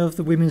founding of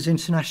the Women's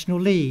International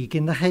League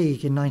in The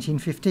Hague in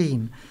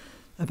 1915,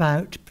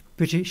 about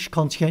British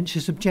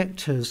conscientious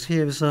objectors.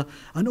 Here's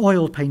an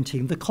oil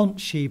painting, The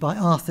Conchi by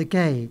Arthur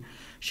Gay,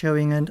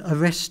 showing an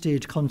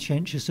arrested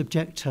conscientious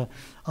objector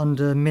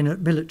under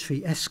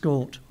military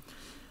escort.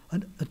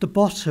 And at the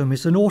bottom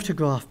is an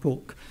autograph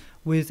book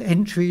with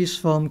entries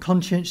from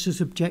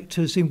conscientious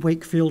objectors in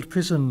Wakefield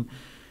Prison.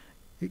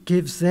 It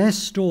gives their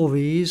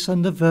stories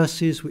and the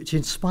verses which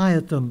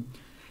inspired them.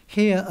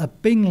 Here, a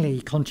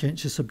Bingley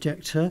conscientious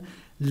objector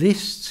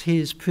lists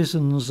his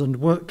prisons and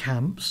work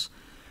camps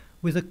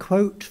with a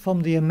quote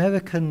from the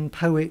American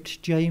poet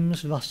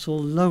James Russell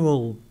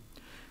Lowell,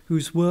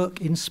 whose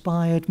work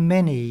inspired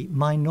many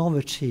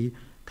minority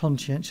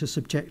conscientious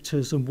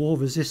objectors and war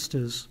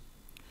resistors.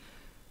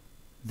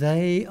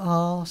 They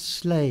are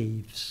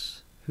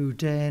slaves who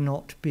dare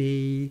not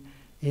be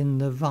in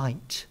the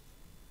right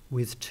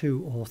with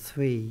 2 or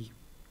 3.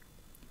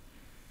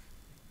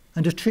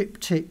 And a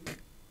triptych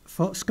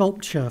for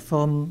sculpture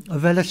from a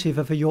relative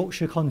of a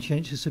Yorkshire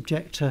conscientious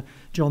objector,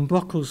 John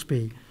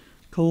Brocklesby,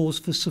 calls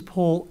for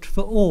support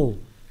for all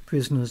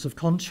prisoners of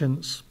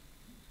conscience.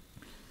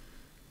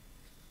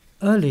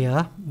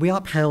 Earlier, we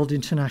upheld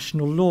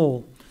international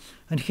law,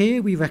 and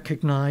here we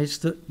recognise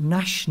that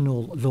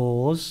national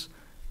laws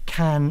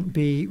can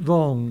be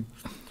wrong.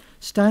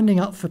 Standing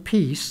up for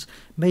peace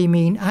may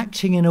mean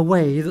acting in a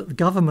way that the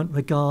government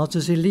regards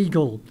as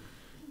illegal.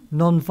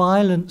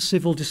 Non-violent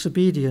civil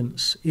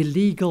disobedience,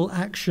 illegal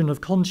action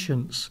of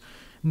conscience,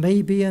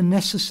 may be a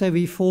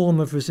necessary form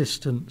of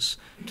resistance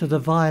to the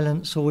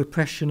violence or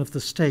repression of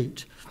the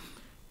state.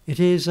 It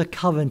is a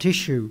current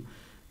issue,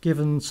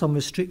 given some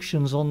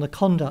restrictions on the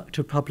conduct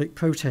of public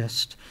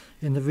protest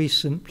in the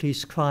recent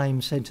Police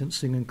Crime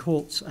Sentencing and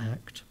Courts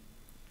Act.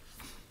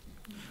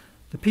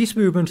 The peace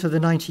movement of the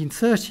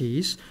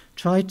 1930s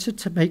tried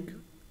to make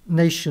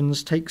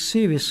nations take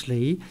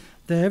seriously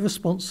their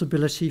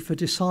responsibility for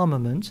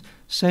disarmament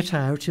set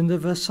out in the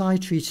Versailles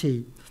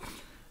Treaty.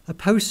 A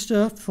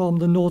poster from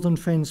the Northern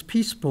Friends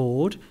Peace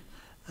Board,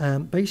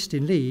 based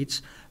in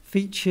Leeds,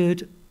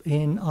 featured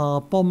in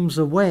our Bombs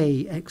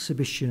Away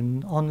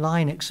exhibition,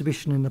 online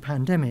exhibition in the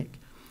pandemic.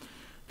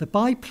 The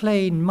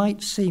biplane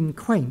might seem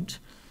quaint,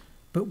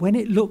 but when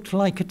it looked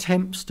like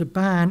attempts to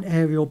ban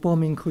aerial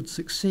bombing could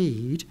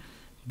succeed,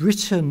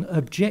 Britain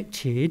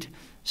objected,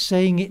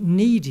 saying it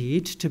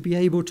needed to be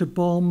able to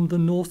bomb the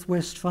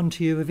northwest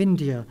frontier of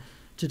India,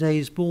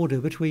 today's border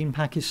between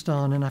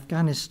Pakistan and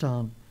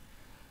Afghanistan.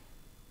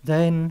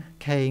 Then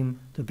came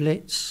the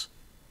Blitz,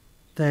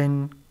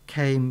 then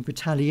came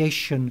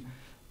retaliation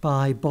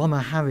by Bomber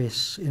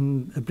Harris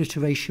in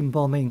obliteration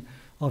bombing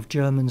of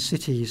German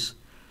cities.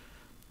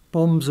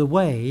 Bombs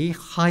Away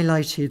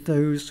highlighted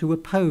those who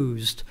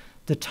opposed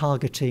the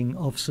targeting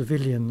of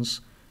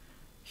civilians.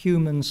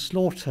 Human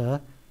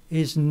slaughter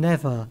is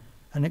never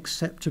an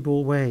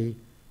acceptable way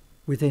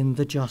within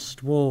the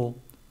just war,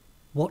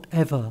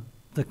 whatever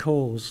the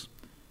cause,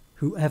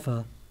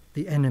 whoever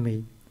the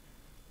enemy.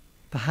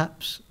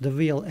 Perhaps the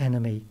real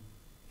enemy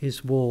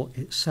is war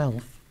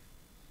itself.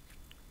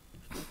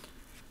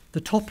 The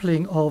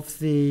toppling of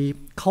the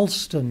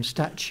Colston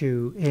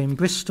statue in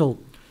Bristol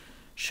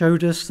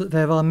showed us that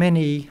there are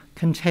many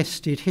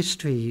contested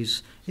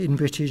histories in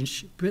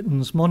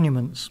Britain's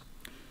monuments.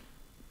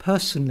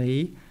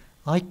 Personally,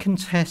 I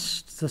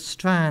contest the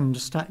Strand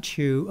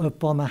statue of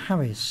Bomber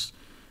Harris,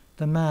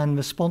 the man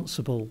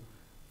responsible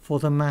for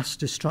the mass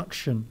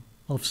destruction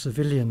of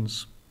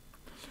civilians.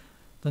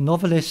 The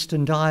novelist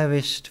and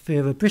diarist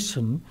Vera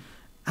Brittain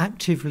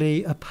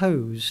actively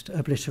opposed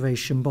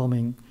obliteration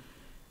bombing.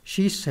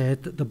 She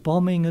said that the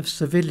bombing of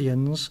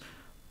civilians,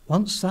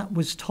 once that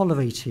was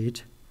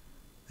tolerated,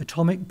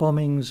 atomic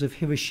bombings of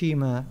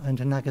Hiroshima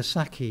and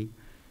Nagasaki,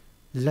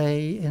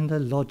 lay in the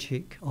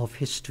logic of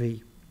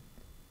history.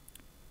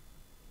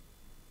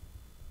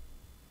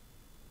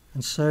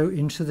 And so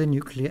into the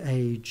nuclear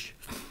age.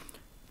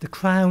 The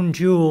crown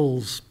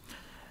jewels.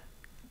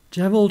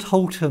 Gerald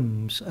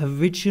Holtham's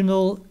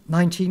original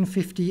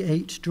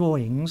 1958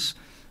 drawings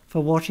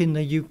for what in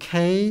the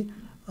UK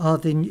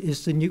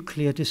is the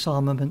nuclear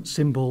disarmament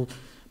symbol,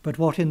 but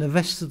what in the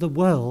rest of the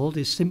world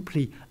is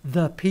simply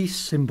the peace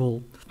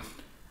symbol,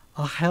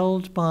 are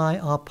held by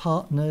our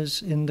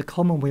partners in the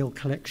Commonweal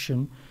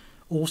collection,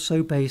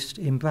 also based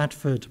in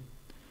Bradford.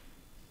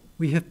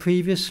 We have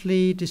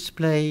previously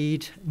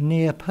displayed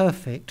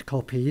near-perfect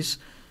copies,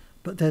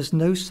 but there's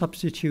no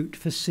substitute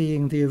for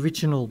seeing the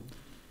original.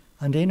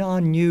 And in our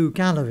new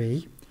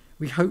gallery,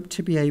 we hope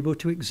to be able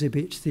to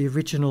exhibit the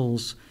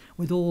originals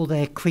with all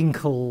their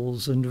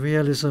crinkles and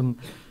realism,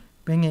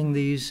 bringing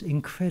these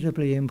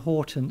incredibly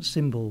important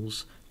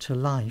symbols to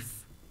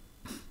life.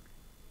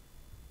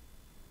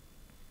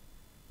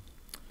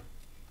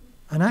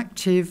 An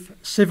active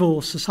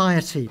civil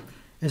society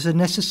is a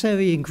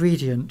necessary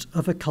ingredient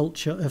of a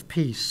culture of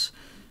peace,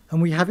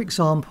 and we have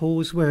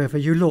examples wherever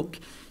you look,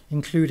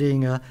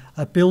 including a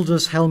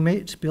builder's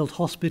helmet, build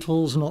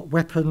hospitals, not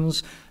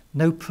weapons,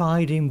 no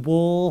pride in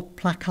war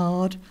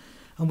placard,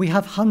 and we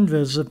have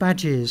hundreds of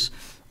badges.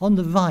 On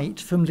the right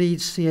from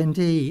Leeds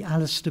CND,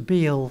 Alistair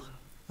Beale,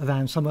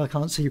 around somewhere I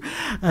can't see you,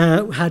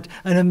 had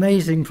an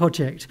amazing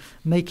project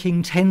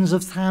making tens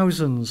of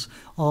thousands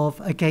of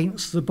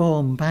against the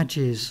bomb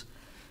badges.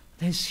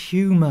 There's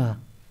humour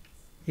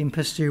in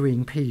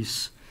pursuing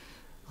peace.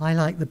 I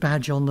like the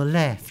badge on the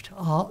left,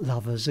 Art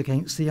Lovers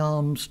Against the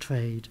Arms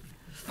Trade.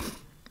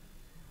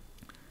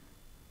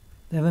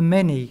 There are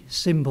many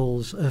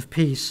symbols of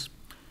peace.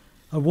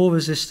 A War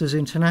Resisters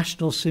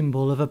International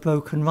symbol of a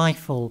broken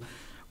rifle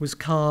was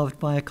carved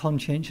by a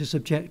conscientious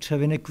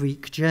objector in a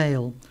Greek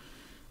jail.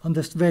 And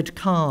the red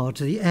card,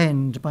 The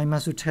End, by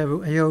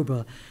Mazutero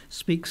Ayoba,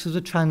 speaks of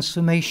the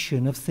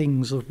transformation of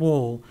things of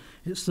war.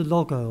 It's the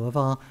logo of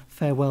our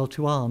Farewell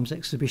to Arms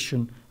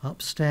exhibition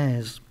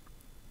upstairs.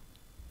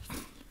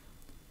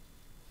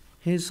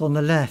 Here's on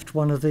the left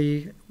one of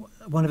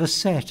a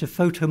set of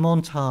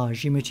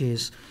photomontage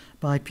images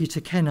by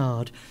Peter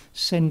Kennard,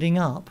 sending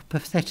up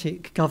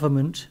pathetic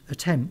government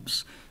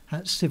attempts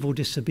at civil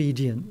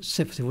defence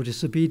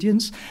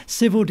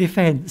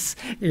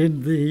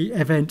in the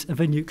event of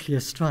a nuclear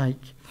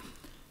strike.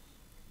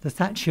 The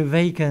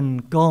Thatcher-Reagan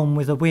Gone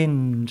with the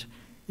Wind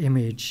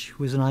image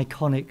was an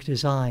iconic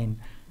design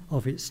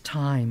of its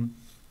time.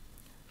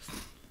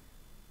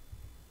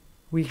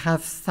 We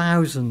have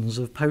thousands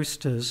of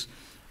posters,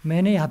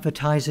 many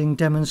advertising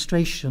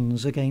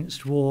demonstrations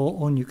against war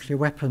or nuclear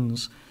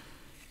weapons.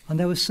 And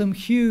there were some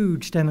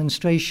huge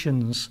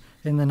demonstrations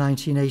in the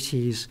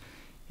 1980s.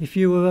 If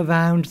you were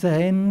around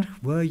then,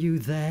 were you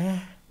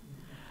there?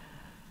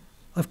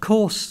 Of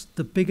course,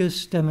 the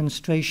biggest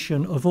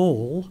demonstration of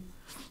all,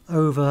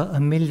 over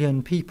 1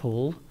 million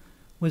people,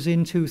 was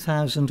in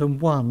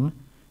 2001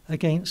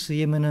 against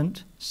the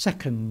imminent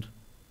Second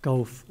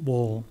Gulf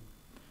War.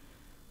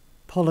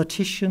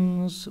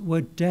 Politicians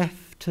were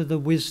deaf to the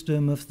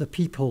wisdom of the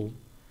people,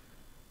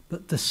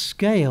 but the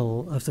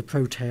scale of the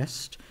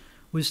protest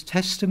was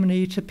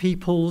testimony to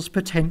people's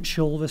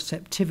potential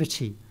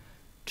receptivity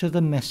to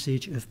the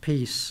message of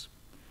peace.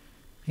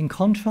 In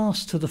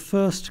contrast to the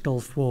First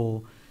Gulf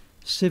War,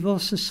 civil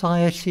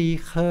society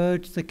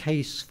heard the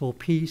case for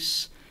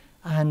peace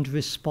and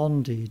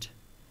responded.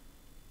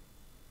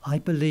 I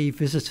believe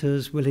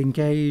visitors will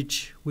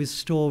engage with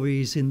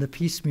stories in the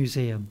Peace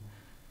Museum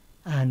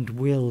and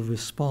will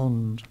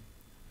respond.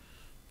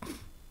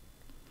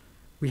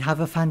 We have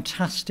a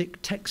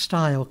fantastic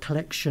textile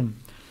collection,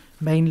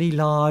 mainly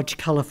large,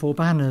 colourful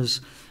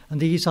banners, and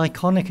these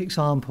iconic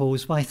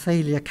examples by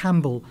Thalia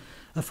Campbell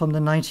are from the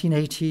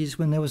 1980s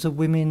when there was a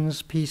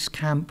women's peace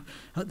camp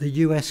at the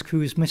US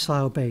Cruise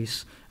Missile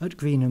Base at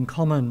Greenham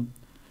Common.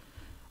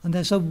 And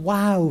there's a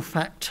wow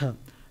factor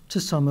to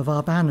some of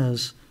our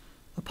banners.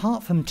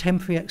 Apart from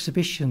temporary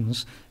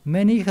exhibitions,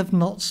 many have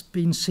not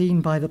been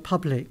seen by the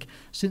public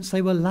since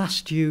they were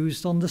last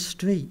used on the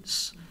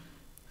streets.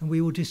 And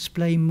we will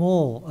display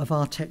more of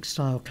our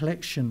textile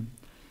collection.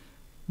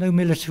 No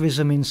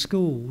Militarism in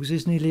Schools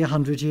is nearly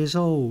 100 years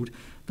old.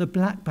 The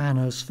black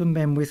banners from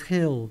Menwith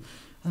Hill,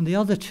 and the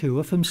other two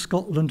are from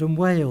Scotland and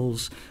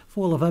Wales,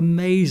 full of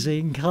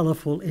amazing,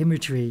 colourful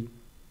imagery.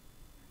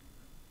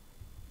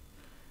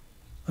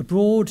 A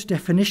broad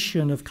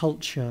definition of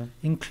culture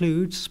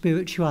includes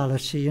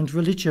spirituality and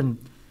religion.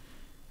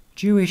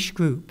 Jewish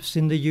groups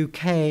in the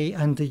UK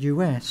and the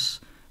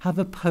US have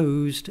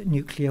opposed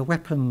nuclear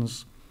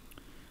weapons.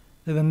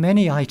 There are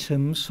many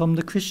items from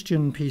the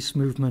Christian peace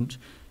movement,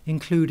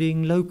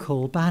 including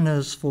local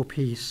banners for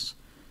peace.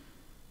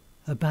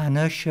 A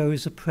banner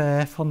shows a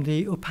prayer from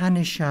the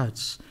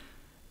Upanishads,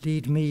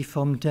 "Lead me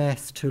from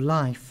death to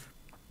life."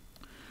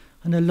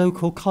 And a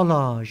local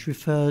collage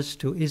refers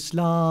to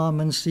Islam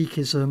and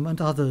Sikhism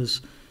and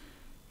others.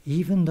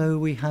 Even though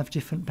we have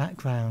different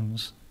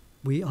backgrounds,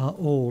 we are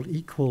all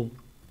equal.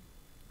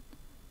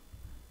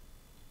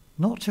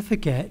 Not to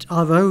forget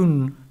our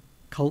own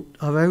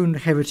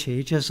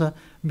heritage as a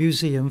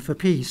museum for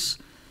peace.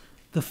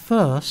 The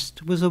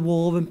first was a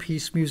War and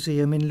Peace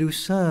Museum in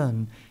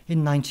Lucerne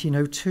in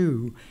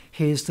 1902.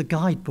 Here's the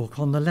guidebook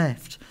on the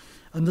left,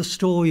 and the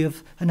story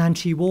of an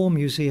anti-war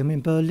museum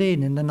in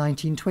Berlin in the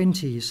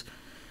 1920s.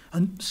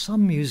 And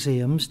some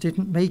museums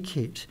didn't make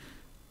it.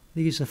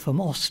 These are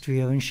from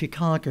Austria and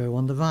Chicago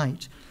on the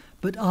right,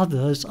 but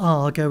others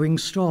are going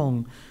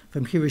strong,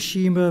 from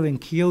Hiroshima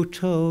and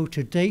Kyoto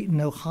to Dayton,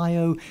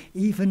 Ohio,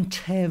 even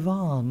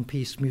Tehran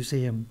Peace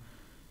Museum,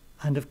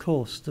 and of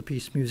course the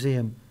Peace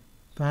Museum,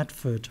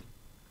 Bradford.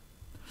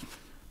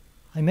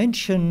 I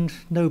mentioned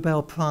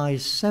Nobel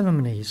Prize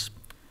ceremonies.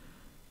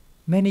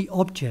 Many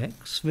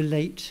objects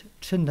relate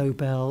to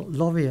Nobel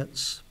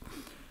laureates,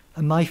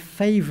 and my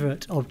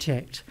favourite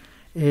object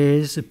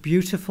is a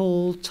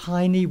beautiful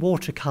tiny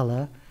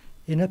watercolour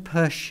in a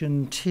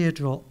Persian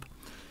teardrop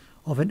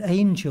of an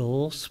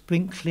angel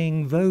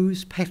sprinkling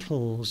rose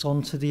petals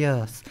onto the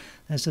earth.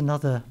 There's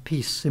another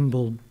peace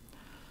symbol.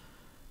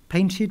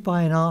 Painted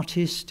by an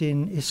artist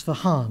in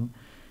Isfahan,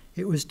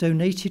 it was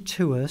donated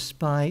to us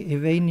by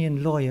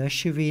Iranian lawyer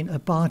Shireen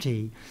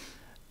Ebadi,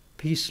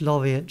 Peace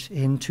Laureate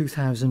in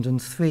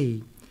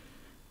 2003.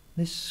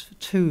 This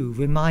too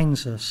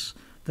reminds us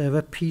there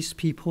are peace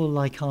people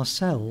like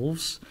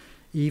ourselves,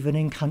 even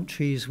in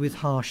countries with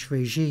harsh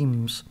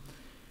regimes.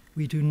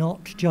 We do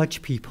not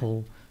judge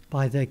people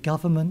by their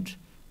government,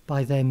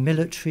 by their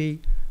military,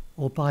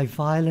 or by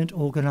violent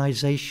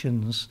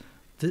organisations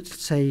that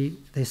say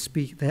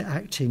they're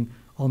acting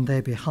on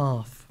their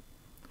behalf.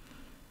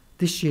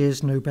 This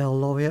year's Nobel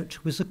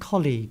laureate was a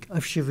colleague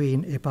of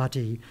Shireen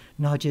Ebadi,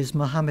 Narges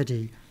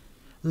Mohammadi.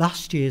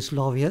 Last year's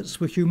laureates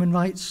were human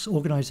rights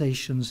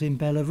organisations in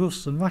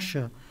Belarus and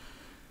Russia.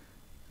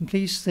 And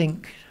please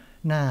think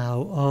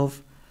now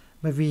of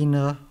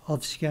Marina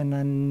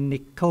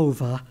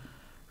Ovsyannikova,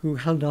 who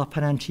held up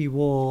an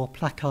anti-war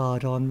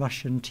placard on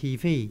Russian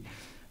TV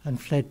and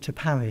fled to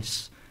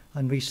Paris,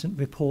 and recent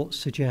reports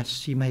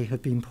suggest she may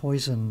have been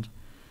poisoned.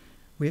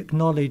 We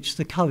acknowledge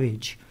the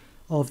courage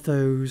of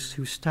those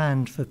who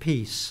stand for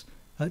peace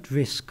at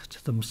risk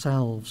to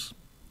themselves.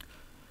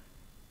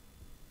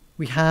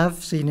 We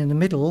have, seen in the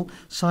middle,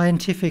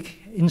 scientific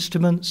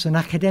instruments and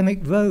academic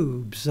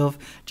robes of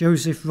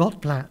Joseph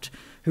Rotblat,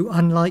 who,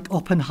 unlike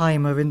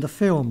Oppenheimer in the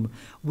film,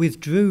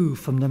 withdrew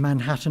from the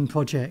Manhattan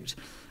Project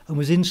and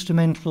was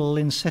instrumental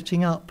in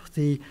setting up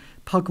the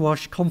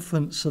Pugwash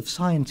Conference of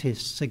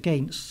Scientists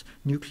Against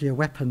Nuclear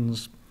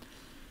Weapons.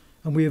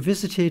 And we were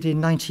visited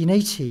by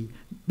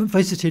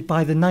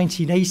the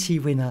 1980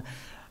 winner,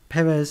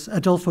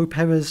 Adolfo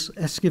Perez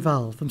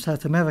Esquivel from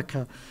South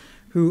America,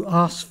 who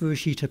asked for a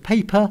sheet of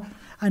paper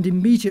and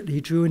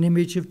immediately drew an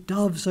image of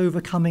doves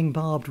overcoming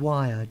barbed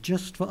wire,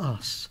 just for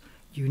us,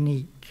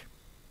 unique.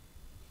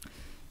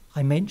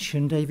 I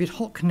mentioned David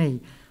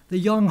Hockney, The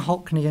young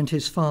Hockney and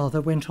his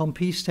father went on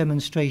peace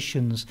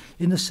demonstrations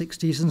in the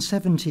 60s and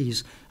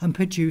 70s and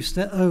produced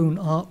their own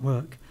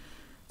artwork.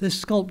 The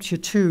sculpture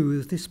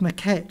too, this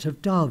maquette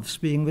of doves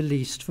being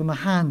released from a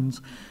hand,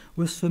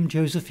 was from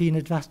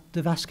Josephina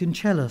de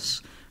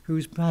Vasconcelos,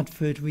 whose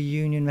Bradford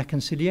Reunion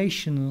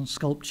Reconciliation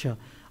sculpture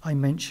I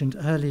mentioned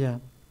earlier.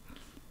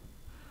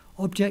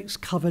 Objects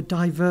cover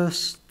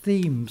diverse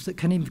themes that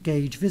can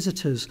engage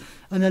visitors.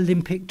 An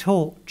Olympic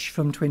torch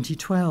from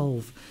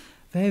 2012.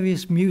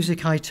 Various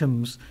music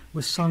items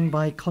were sung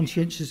by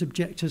conscientious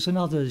objectors and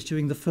others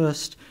during the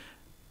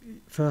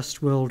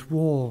First World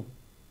War.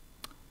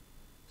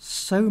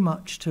 So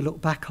much to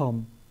look back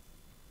on,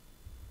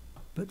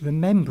 but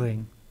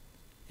remembering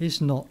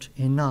is not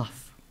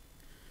enough.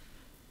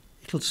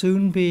 It'll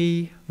soon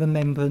be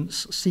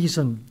Remembrance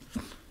Season,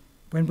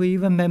 when we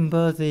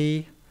remember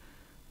the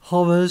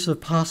horrors of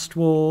past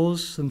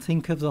wars and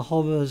think of the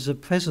horrors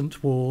of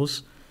present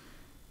wars.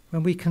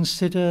 When we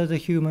consider the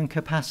human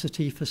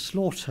capacity for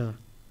slaughter,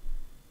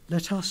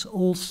 let us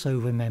also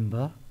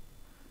remember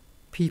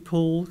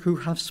people who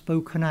have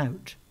spoken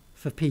out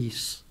for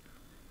peace,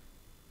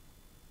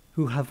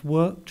 who have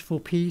worked for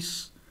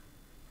peace,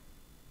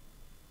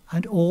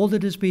 and all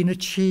that has been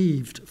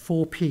achieved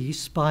for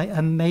peace by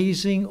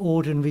amazing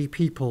ordinary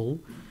people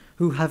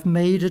who have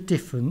made a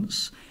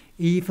difference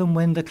even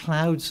when the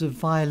clouds of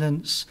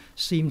violence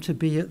seem to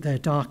be at their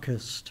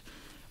darkest.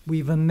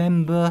 We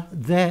remember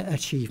their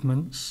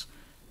achievements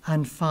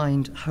and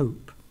find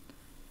hope.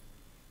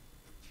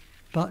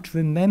 But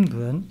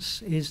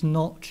remembrance is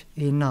not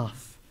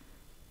enough,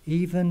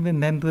 even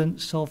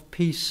remembrance of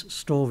peace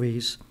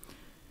stories.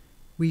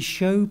 We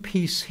show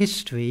peace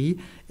history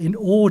in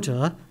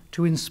order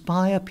to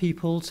inspire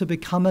people to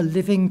become a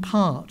living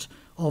part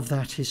of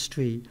that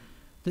history,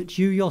 that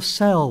you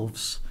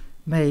yourselves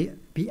may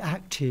be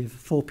active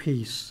for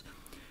peace.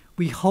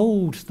 We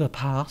hold the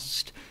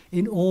past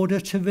in order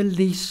to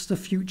release the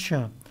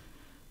future.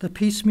 The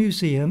Peace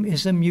Museum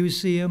is a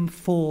museum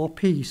for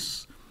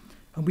peace,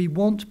 and we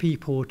want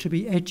people to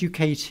be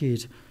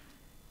educated,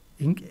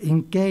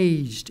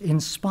 engaged,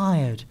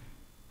 inspired,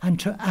 and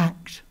to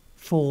act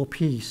for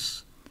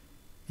peace,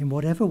 in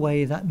whatever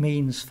way that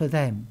means for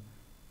them,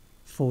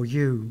 for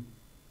you.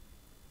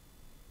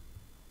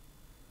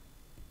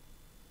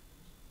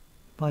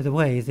 By the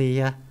way,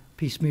 the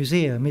Peace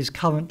Museum is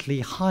currently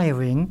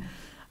hiring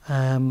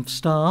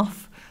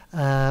staff,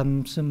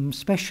 some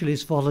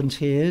specialist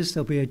volunteers.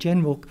 There'll be a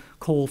general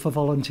call for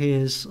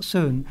volunteers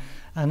soon,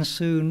 and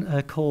soon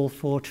a call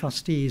for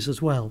trustees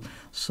as well.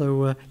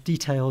 So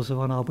details are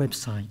on our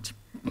website,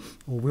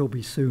 or will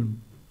be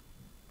soon.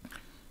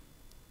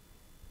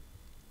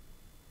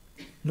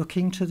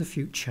 Looking to the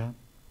future,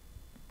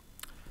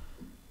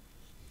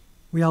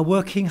 we are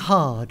working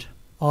hard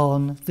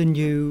on the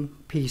new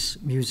Peace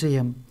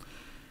Museum.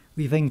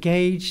 We've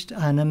engaged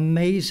an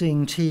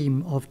amazing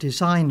team of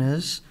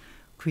designers,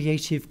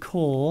 Creative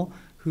Core,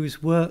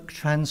 whose work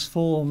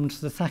transformed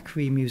the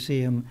Thackeray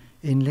Museum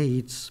in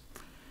Leeds.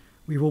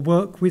 We will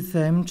work with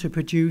them to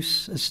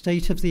produce a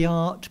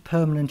state-of-the-art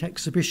permanent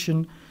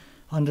exhibition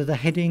under the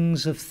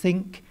headings of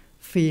Think,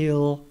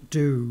 Feel,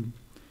 Do.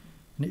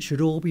 And it should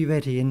all be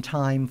ready in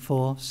time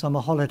for summer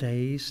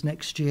holidays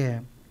next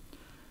year.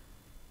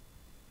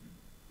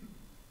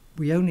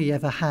 We only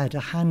ever had a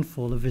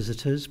handful of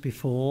visitors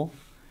before.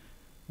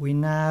 We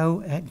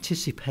now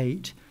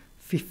anticipate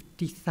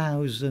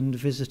 50,000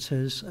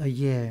 visitors a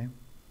year,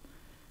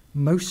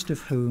 most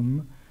of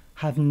whom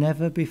have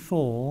never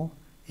before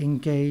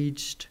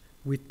engaged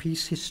with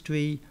peace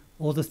history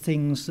or the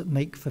things that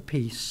make for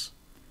peace.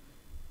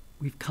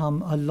 We've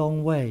come a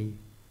long way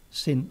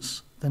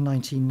since the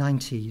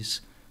 1990s,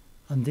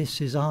 and this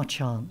is our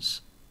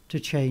chance to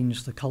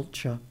change the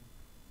culture.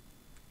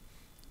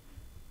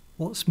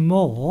 What's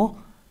more,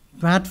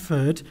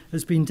 Bradford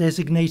has been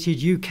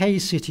designated UK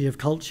City of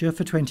Culture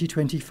for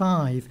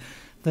 2025.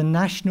 The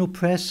national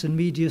press and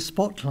media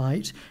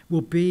spotlight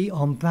will be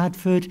on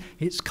Bradford,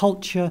 its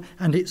culture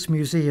and its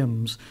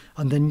museums,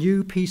 and the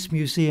new Peace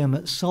Museum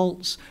at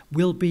Salts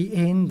will be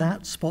in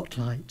that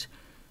spotlight.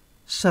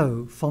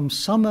 So, from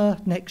summer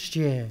next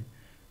year,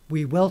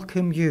 we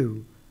welcome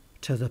you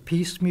to the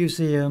Peace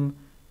Museum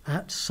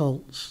at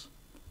Salts.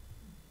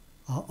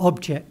 Our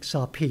objects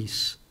are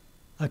peace.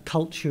 A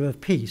culture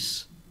of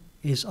peace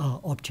is our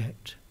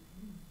object.